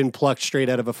like you've been plucked straight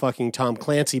out of a fucking Tom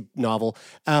Clancy novel.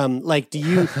 Do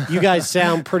you guys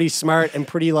sound pretty smart and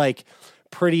pretty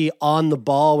on the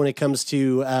ball when it comes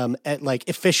to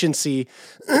efficiency?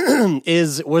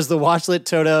 Was the Washlet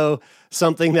Toto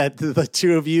something that the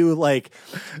two of you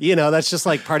that's just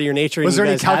like part of your nature? Was and there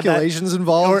you any guys had that? calculations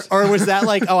involved? Or was that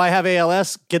like, oh, I have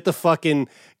ALS, get the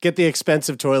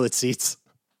expensive toilet seats?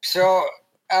 So,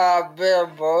 a bit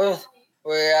of both.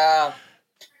 We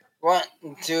went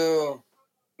to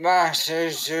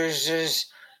Massachusetts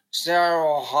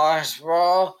General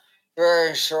Hospital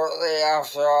very shortly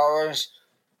after I was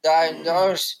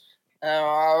diagnosed, and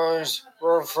I was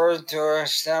referred to a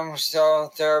stem cell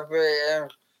therapy in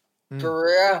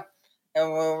Korea,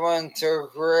 and we went to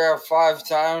Korea 5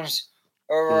 times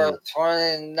over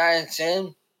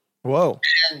 2019. Whoa.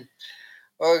 And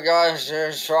we got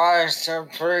to try some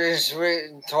pretty sweet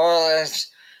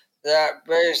toilets that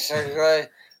basically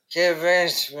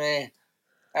convinced me.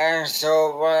 And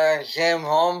so when I came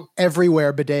home,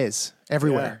 Everywhere bidets.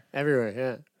 Everywhere. Yeah, everywhere,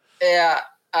 yeah.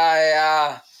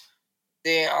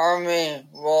 the Army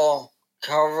will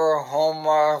cover home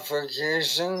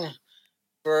modification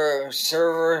for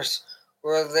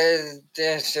service-related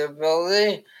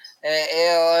disability, and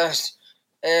ALS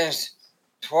is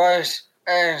twice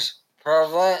as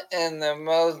prevalent in the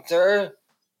military,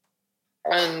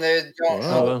 and they don't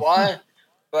know why,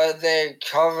 but they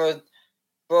covered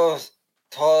both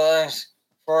toilets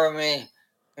for me.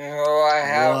 So I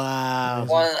have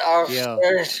one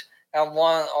upstairs and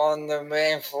one on the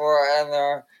main floor, and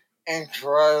they're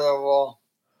incredible.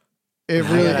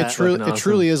 It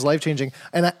truly is life changing.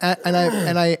 And I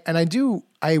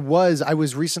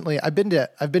was recently. I've been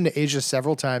to Asia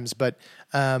several times, but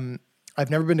I've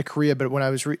never been to Korea. But when I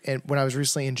was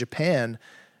recently in Japan,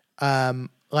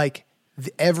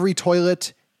 every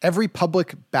toilet, every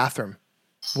public bathroom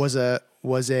was a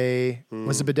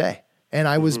bidet, and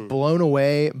I was blown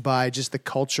away by just the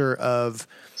culture of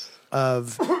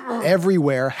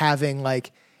everywhere having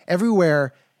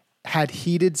everywhere had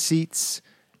heated seats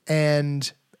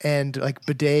and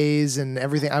bidets and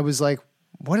everything. I was like,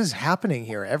 what is happening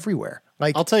here? Everywhere.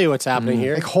 I'll tell you what's happening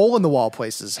here. Hole in the wall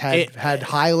places had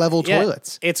high level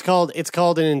toilets. It's called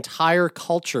an entire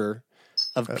culture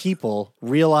of people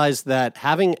realize that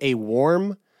having a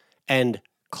warm and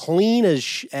clean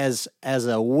as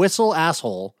a whistle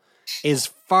asshole is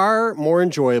far more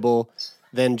enjoyable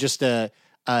than just a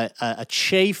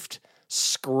chafed,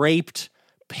 scraped,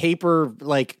 paper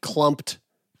clumped.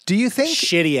 Do you think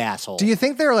shitty asshole? Do you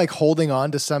think they're holding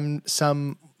on to some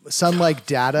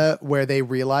data where they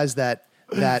realize that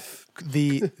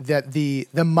the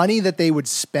money that they would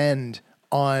spend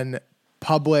on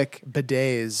public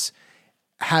bidets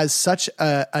has such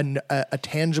a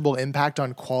tangible impact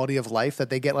on quality of life that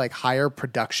they get higher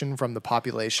production from the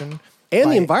population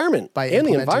and the environment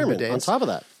bidets. on top of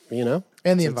that,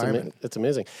 and the environment. It's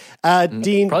amazing.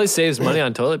 Deane probably saves money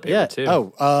on toilet paper too.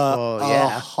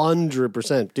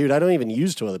 100%, dude. I don't even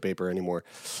use toilet paper anymore.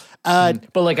 But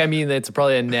it's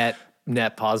probably a net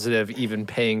positive, even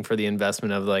paying for the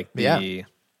investment of the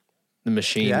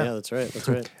machine. Yeah, that's right. That's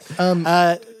right.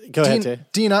 Go ahead, Tay.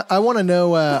 Deane. I want to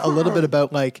know a little bit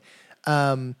about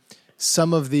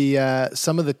some of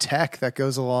the tech that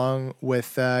goes along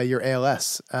with your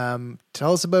ALS.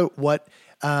 Tell us about what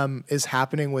is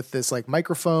happening with this like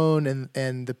microphone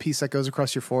and the piece that goes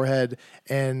across your forehead?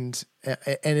 And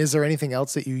is there anything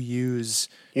else that you use?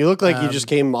 You look like you just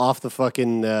came off the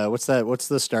fucking what's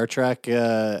the Star Trek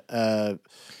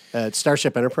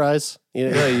Starship Enterprise?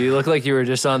 No, you look like you were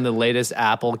just on the latest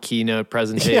Apple keynote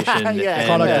presentation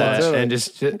and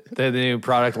just the new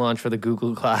product launch for the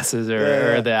Google glasses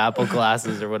or the Apple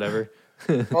glasses or whatever.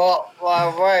 Well,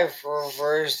 my wife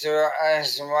refers to it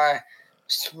as my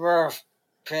Smurf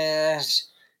penis.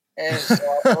 It's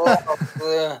a lot of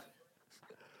blue.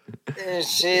 You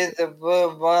see the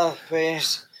blue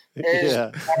mouthpiece is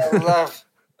my left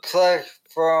click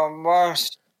for a mouse,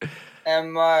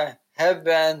 and my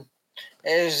headband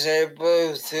is a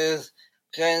Bluetooth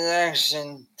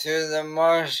connection to the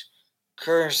mouse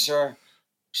cursor.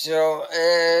 So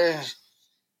it is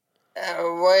a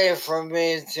way for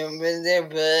me to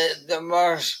manipulate the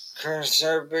mouse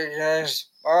cursor because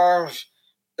arms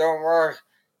don't work.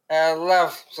 And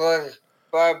left click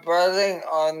by butting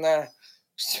on the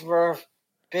Smurf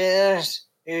penis,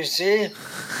 you see?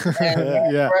 And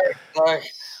right click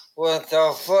with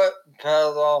the foot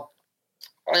pedal.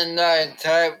 And I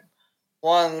type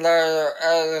one letter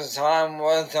at a time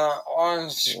with an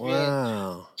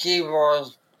on-screen keyboard.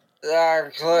 That I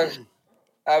click,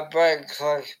 I right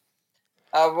click.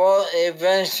 I will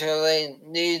eventually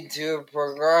need to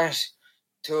progress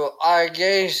to eye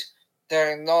gaze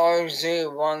technology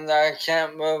when I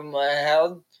can't move my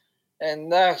head and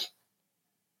neck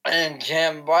and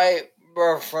can bite,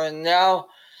 but for now,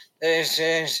 this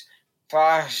is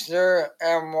faster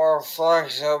and more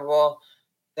flexible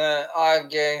than eye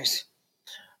gaze.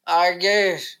 Eye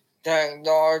gaze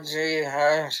technology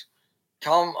has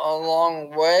come a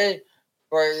long way,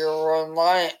 but you're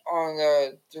reliant on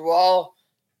the dual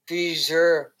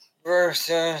feature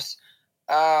versus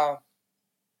a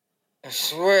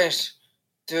switch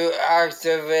to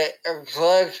activate a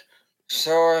click,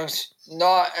 so it's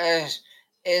not as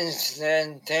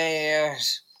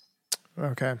instantaneous.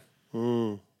 Okay.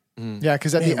 Yeah,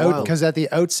 because at the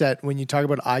outset, when you talk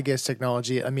about eye gaze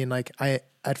technology, I mean, like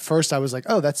at first I was like,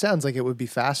 oh, that sounds like it would be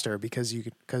faster because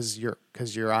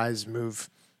your eyes move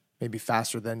maybe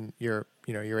faster than you're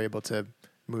able to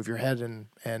move your head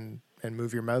and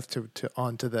move your mouth to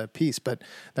onto the piece. But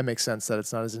that makes sense that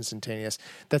it's not as instantaneous.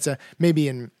 That's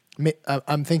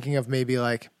I'm thinking of maybe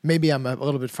I'm a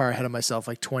little bit far ahead of myself,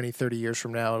 like 20, 30 years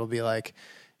from now, it'll be like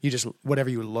you just, whatever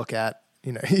you look at,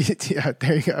 yeah,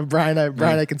 there you go. Brian,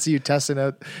 I can see you testing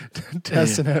out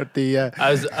the,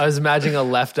 I was imagining a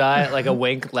left eye, like a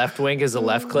wink, left wink is a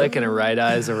left click and a right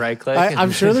eye is a right click.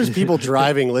 I'm sure there's people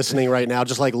driving, listening right now,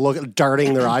 just like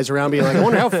darting their eyes around, being like, I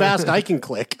wonder how fast I can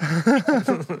click.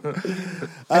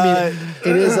 I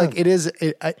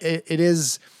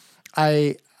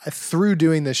mean, through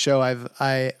doing this show,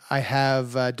 I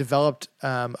have developed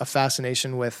a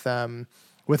fascination with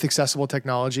accessible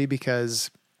technology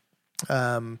because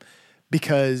and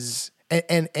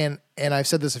I've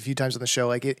said this a few times on the show,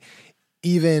 like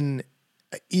even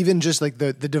just like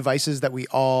the devices that we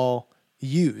all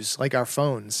use, like our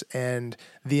phones, and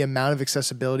the amount of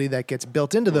accessibility that gets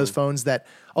built into those phones that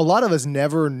a lot of us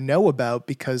never know about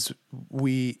because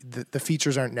the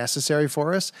features aren't necessary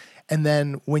for us. And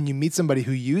then when you meet somebody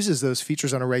who uses those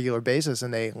features on a regular basis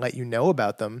and they let you know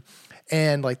about them,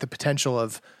 and like the potential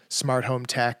of smart home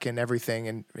tech and everything,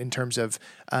 and in terms of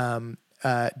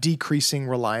decreasing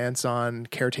reliance on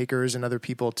caretakers and other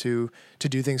people to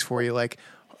do things for you, like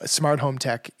smart home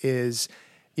tech is,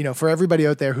 for everybody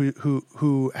out there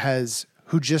who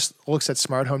just looks at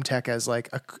smart home tech as like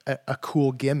a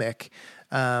cool gimmick.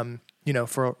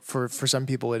 For some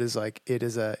people it is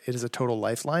a total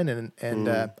lifeline,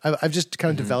 and I've just kind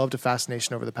of developed a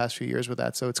fascination over the past few years with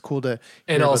that. So it's cool to hear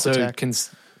and about also the tech.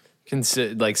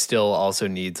 Like still also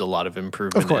needs a lot of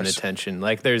improvement and attention.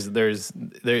 Like there's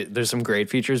some great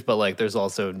features, but like there's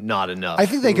also not enough. I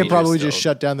think they could probably just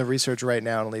shut down the research right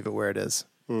now and leave it where it is.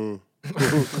 Okay,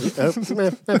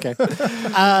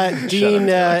 Deane,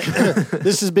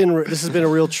 this has been a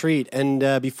real treat.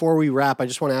 And before we wrap, I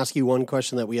just want to ask you one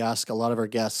question that we ask a lot of our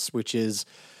guests, which is,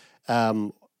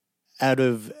 out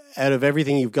of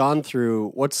everything you've gone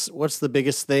through, what's the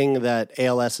biggest thing that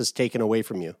ALS has taken away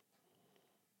from you?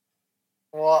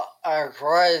 Well, I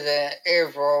cried in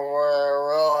April where I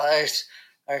realized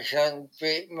I couldn't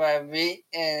beat my meat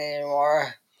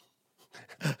anymore.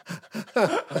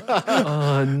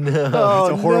 Oh no!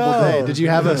 It's a horrible day. Did you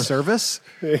have a service?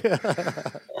 I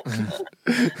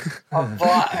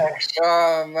bought a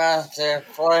Star Master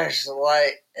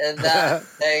flashlight, and that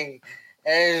thing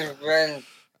has been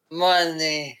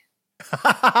money.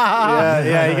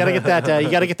 Yeah, you gotta get that. You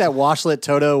gotta get that washlet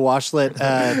Toto washlet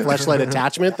fleshlight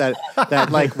attachment that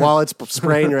like while it's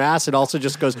spraying your ass, it also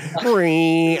just goes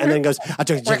and then goes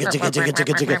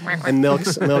and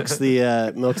milks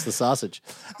the sausage.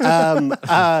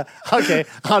 Okay,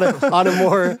 on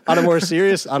a more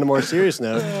serious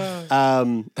note.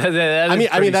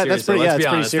 That's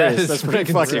pretty serious. That's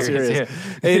pretty fucking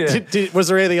serious. Was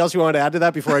there anything else you wanted to add to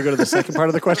that before I go to the second part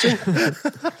of the question?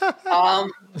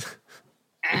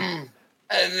 I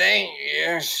think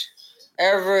yes,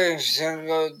 every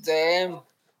single day,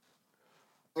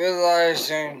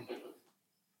 realizing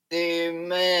that you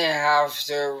may have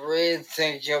to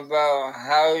rethink about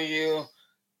how you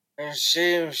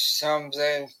achieve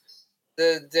something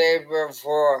the day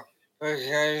before,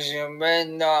 because you may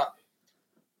not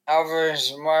have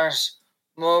as much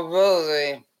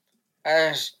mobility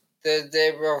as the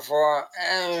day before,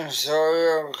 and so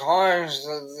you're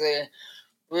constantly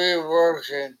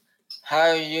reworking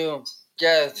how you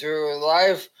get through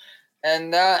life,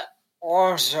 and that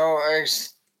also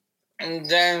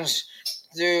extends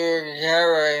to your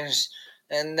carriers,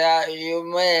 and that you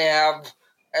may have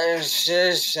a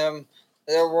system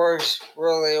that works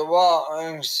really well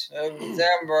in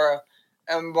September,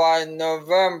 and by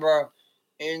November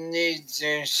you need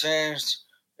to change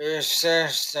your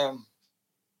system.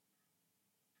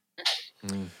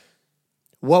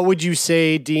 What would you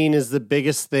say, Deane, is the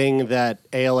biggest thing that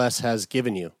ALS has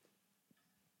given you?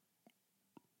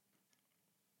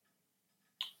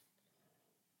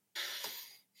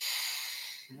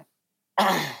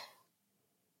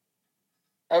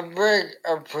 A big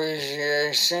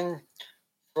appreciation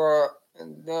for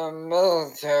the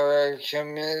military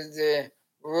community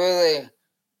really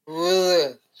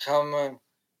coming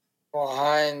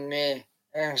behind me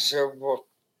and supporting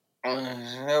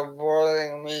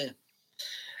me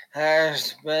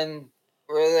has been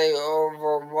really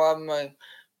overwhelming,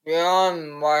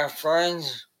 beyond my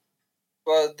friends,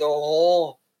 but the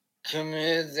whole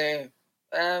community,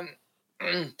 and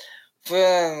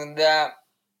feeling that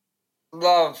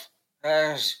love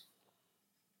has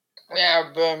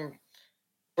been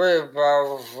pretty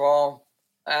powerful,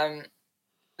 and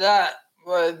that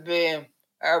would be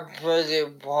a pretty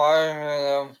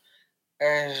positive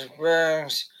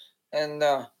experience in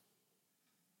the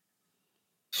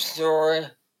story,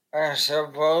 I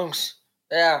suppose.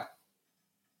 Yeah.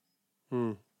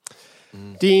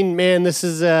 Deane, man, this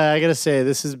is, I gotta say,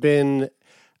 this has been,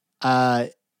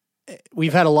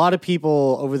 we've had a lot of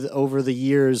people over the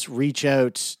years reach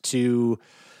out to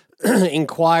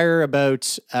inquire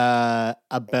about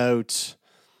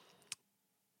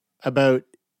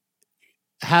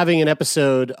having an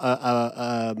episode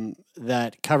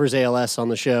that covers ALS on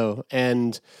the show,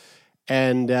 and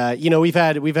we've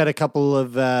had a couple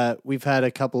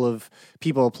of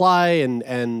people apply,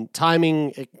 and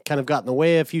timing it kind of got in the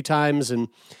way a few times, and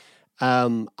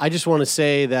I just want to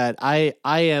say that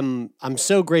I'm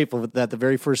so grateful that the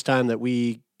very first time that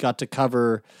we got to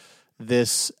cover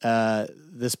this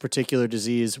particular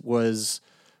disease was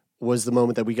the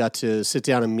moment that we got to sit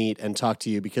down and meet and talk to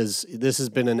you, because this has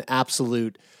been an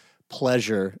absolute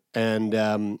pleasure, and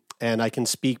I can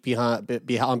speak on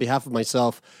behalf of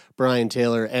myself, Brian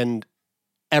Taylor, and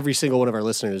every single one of our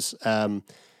listeners.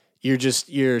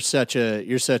 You're such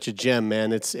a gem,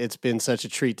 man. It's been such a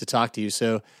treat to talk to you.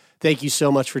 So thank you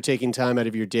so much for taking time out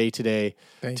of your day today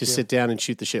to sit down and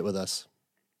shoot the shit with us.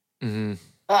 Mm-hmm.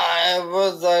 I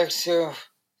would like to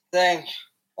thank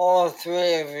all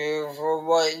three of you for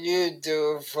what you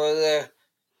do for the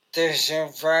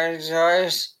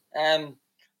disenfranchised and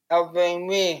helping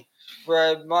me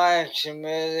spread my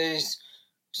community's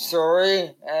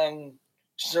story and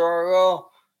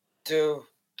struggle to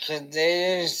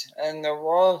Canadians and the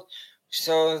world.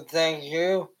 So thank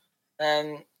you.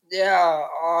 And yeah,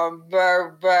 I'm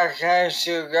back at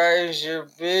you guys, your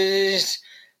business,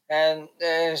 and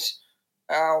it's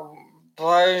a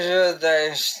pleasure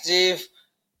that Steve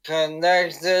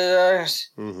connected us,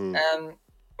 and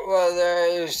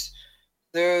whether it's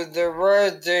through the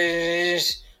rare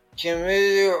disease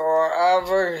community or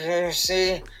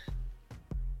advocacy,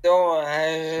 don't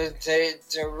hesitate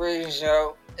to reach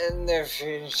out in the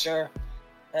future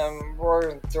and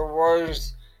work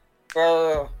towards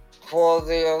better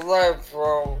quality of life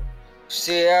for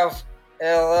CF,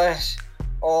 ALS,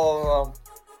 all of them.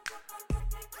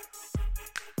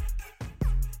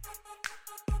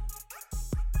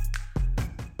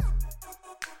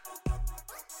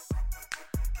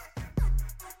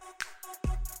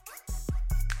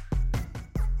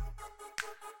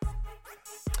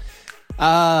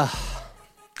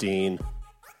 Deane.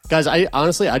 Guys, I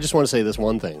honestly just want to say this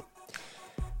one thing.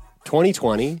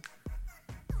 2020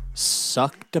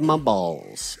 sucked my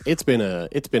balls. It's been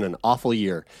an awful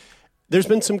year. There's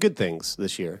been some good things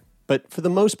this year, but for the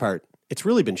most part, it's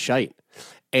really been shite.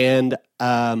 And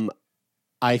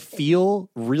I feel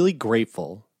really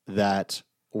grateful that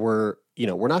we're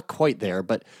not quite there,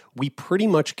 but we pretty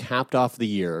much capped off the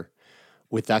year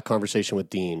with that conversation with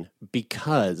Deane,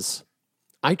 because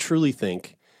I truly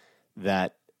think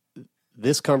that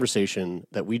this conversation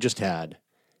that we just had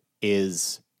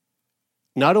is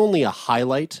not only a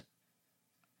highlight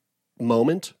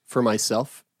moment for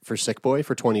myself, for Sick Boy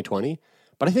for 2020,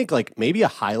 but I think like maybe a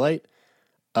highlight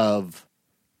of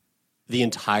the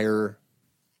entire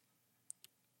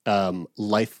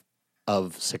life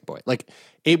of Sick Boy. Like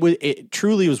it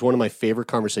truly was one of my favorite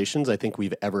conversations I think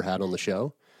we've ever had on the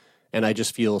show. And I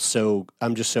just feel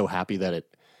I'm just so happy that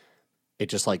it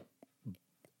just like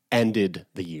ended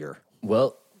the year.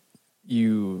 Well,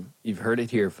 you've heard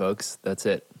it here, folks. That's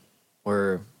it.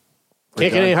 We're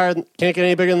can't get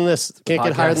any bigger than this. Can't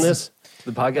get higher than this.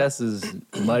 The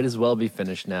podcast might as well be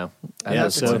finished now. Yeah,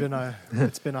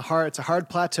 it's been a hard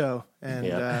plateau,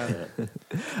 and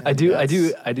I do want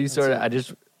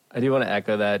to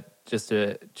echo that just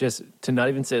to not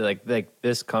even say like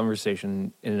this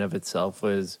conversation in and of itself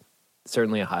was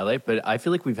certainly a highlight, but I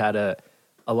feel like we've had a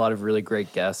lot of really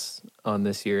great guests on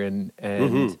this year, and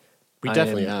we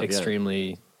definitely have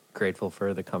extremely grateful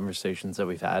for the conversations that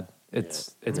we've had.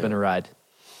 It's been a ride.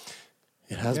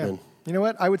 It has been. You know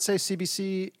what? I would say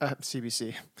CBC.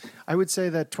 I would say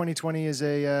that 2020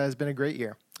 has been a great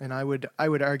year, and I would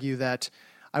argue that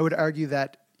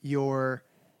your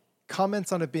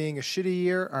comments on it being a shitty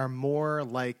year are more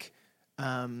like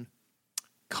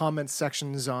comment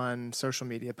sections on social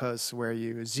media posts where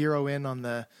you zero in on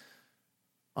the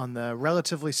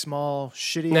relatively small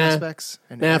shitty aspects.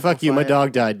 And fuck you. My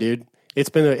dog died, dude. It's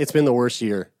been the worst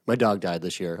year. My dog died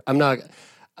this year. I'm not.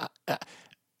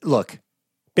 Look,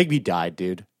 Bigby died,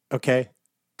 dude. Okay.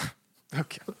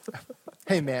 Okay.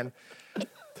 Hey, man.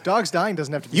 Dogs dying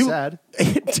doesn't have to be sad.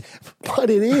 But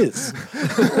it is.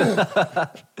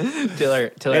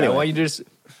 Taylor, anyway. I want you to just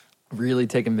really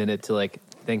take a minute to like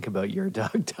think about your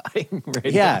dog dying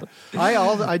right now.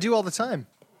 I do all the time.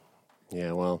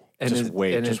 Yeah, well, and just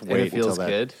wait it feels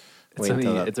good. It's a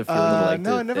feeling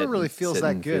no, it never really feels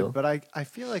that good, but I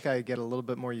feel like I get a little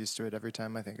bit more used to it every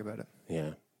time I think about it.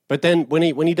 Yeah. But then when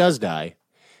he does die,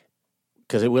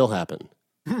 because it will happen,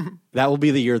 that will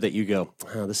be the year that you go,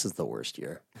 oh, this is the worst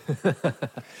year.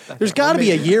 There's got to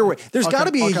be a year where there's got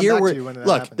to be a year where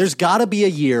there's got to be a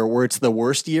year where it's the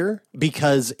worst year,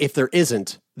 because if there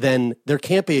isn't, then there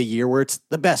can't be a year where it's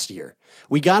the best year.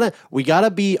 We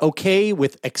gotta be okay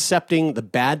with accepting the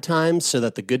bad times so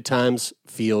that the good times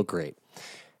feel great.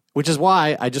 Which is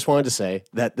why I just wanted to say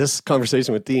that this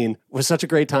conversation with Deane was such a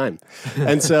great time.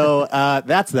 And so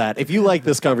that's that. If you like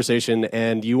this conversation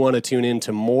and you want to tune in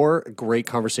to more great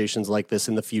conversations like this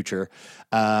in the future,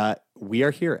 we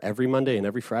are here every Monday and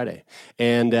every Friday.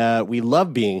 And we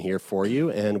love being here for you,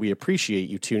 and we appreciate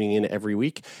you tuning in every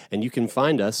week. And you can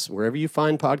find us wherever you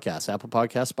find podcasts, Apple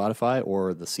Podcasts, Spotify,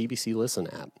 or the CBC Listen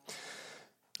app.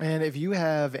 And if you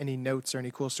have any notes or any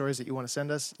cool stories that you want to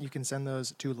send us, you can send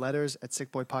those to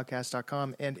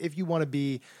letters@sickboypodcast.com. And if you want to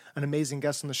be an amazing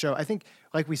guest on the show, I think,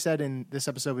 like we said in this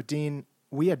episode with Deane,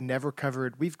 we've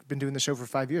been doing the show for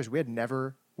 5 years. We had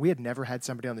never had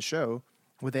somebody on the show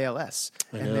with ALS.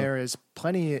 And there is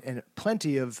plenty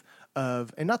of,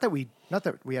 and not that we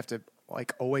have to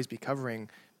like always be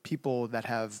covering people that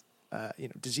have,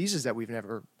 diseases that we've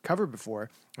never covered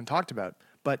before and talked about,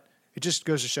 but it just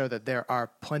goes to show that there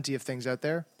are plenty of things out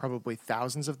there, probably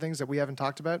thousands of things that we haven't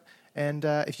talked about. And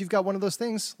if you've got one of those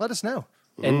things, let us know.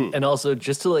 And also,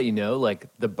 just to let you know, like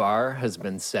the bar has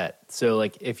been set. So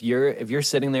like if you're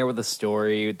sitting there with a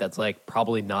story that's like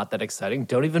probably not that exciting,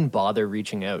 don't even bother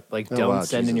reaching out. Like don't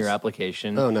send in your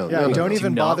application. Oh no. Yeah, don't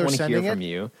even bother sending it from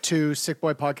you to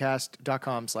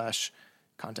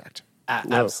sickboypodcast.com/contact.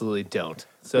 Absolutely don't.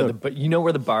 So but you know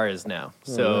where the bar is now.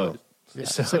 So Yeah.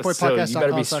 So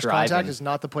sickboypodcast.com/contact is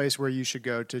not the place where you should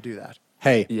go to do that.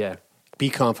 Hey, yeah, be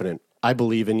confident. I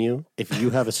believe in you. If you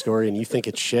have a story and you think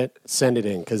it's shit, send it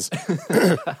in, because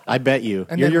I bet you.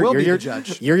 And then we'll be the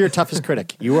judge. You're your toughest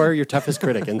critic. You are your toughest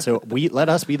critic, and so let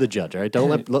us be the judge. All right,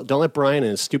 don't let Brian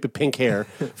and his stupid pink hair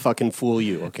fucking fool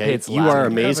you. Okay, hey, you are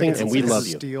amazing, and we love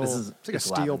you. It's like a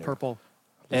steel purple.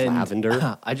 And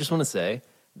lavender. I just want to say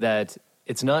that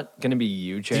it's not going to be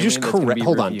you, Jeremy. Did you just correct?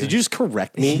 Hold on. Did you just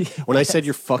correct me when I said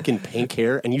your fucking pink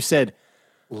hair and you said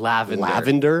lavender?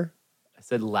 Lavender. I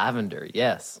said lavender.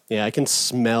 Yes. Yeah, I can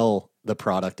smell the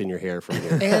product in your hair from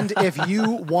here. And if you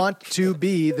want to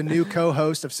be the new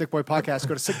co-host of Sick Boy Podcast,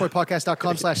 go to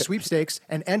sickboypodcast.com/sweepstakes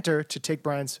and enter to take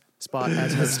Brian's spot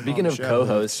as host. Speaking on of the show.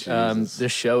 co-hosts, the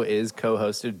show is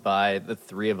co-hosted by the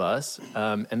three of us,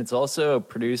 and it's also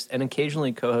produced and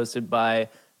occasionally co-hosted by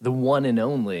the one and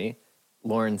only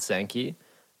Lauren Sankey.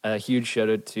 A huge shout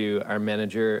out to our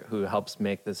manager who helps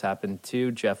make this happen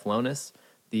too, Jeff Lonis.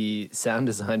 The sound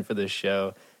design for this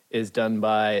show is done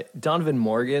by Donovan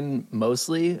Morgan,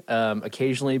 mostly,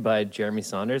 occasionally by Jeremy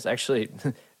Saunders. Actually,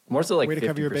 more so like Way to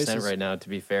cover your 50% bases. right now, to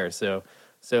be fair. So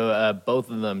both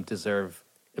of them deserve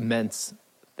immense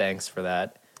thanks for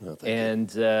that. Oh,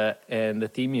 thank and the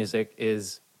theme music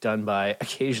is done by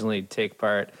occasionally Take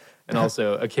Part and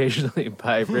also occasionally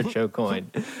by Rich O'Coin,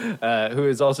 who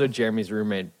is also Jeremy's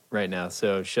roommate right now.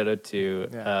 So shout out to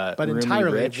but roomie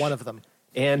entirely Rich. one of them.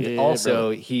 And Yeah,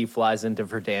 also, brother. he flies into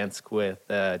Verdansk with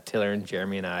Taylor and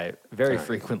Jeremy and I very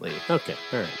frequently. Okay,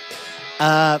 all right.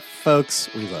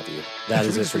 Folks, we love you. That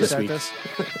is it for this Restart week. this.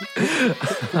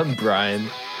 I'm Brian.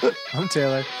 I'm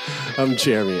Taylor. I'm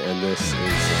Jeremy, and this is...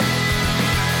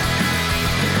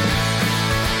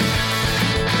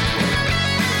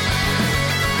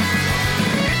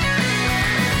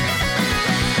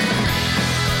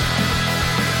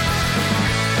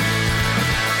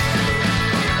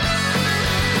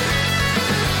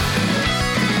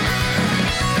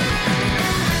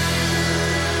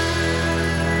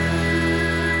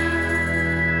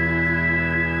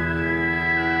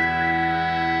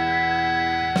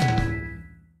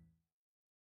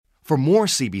 For more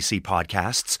CBC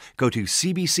podcasts, go to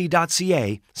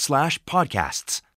cbc.ca/podcasts.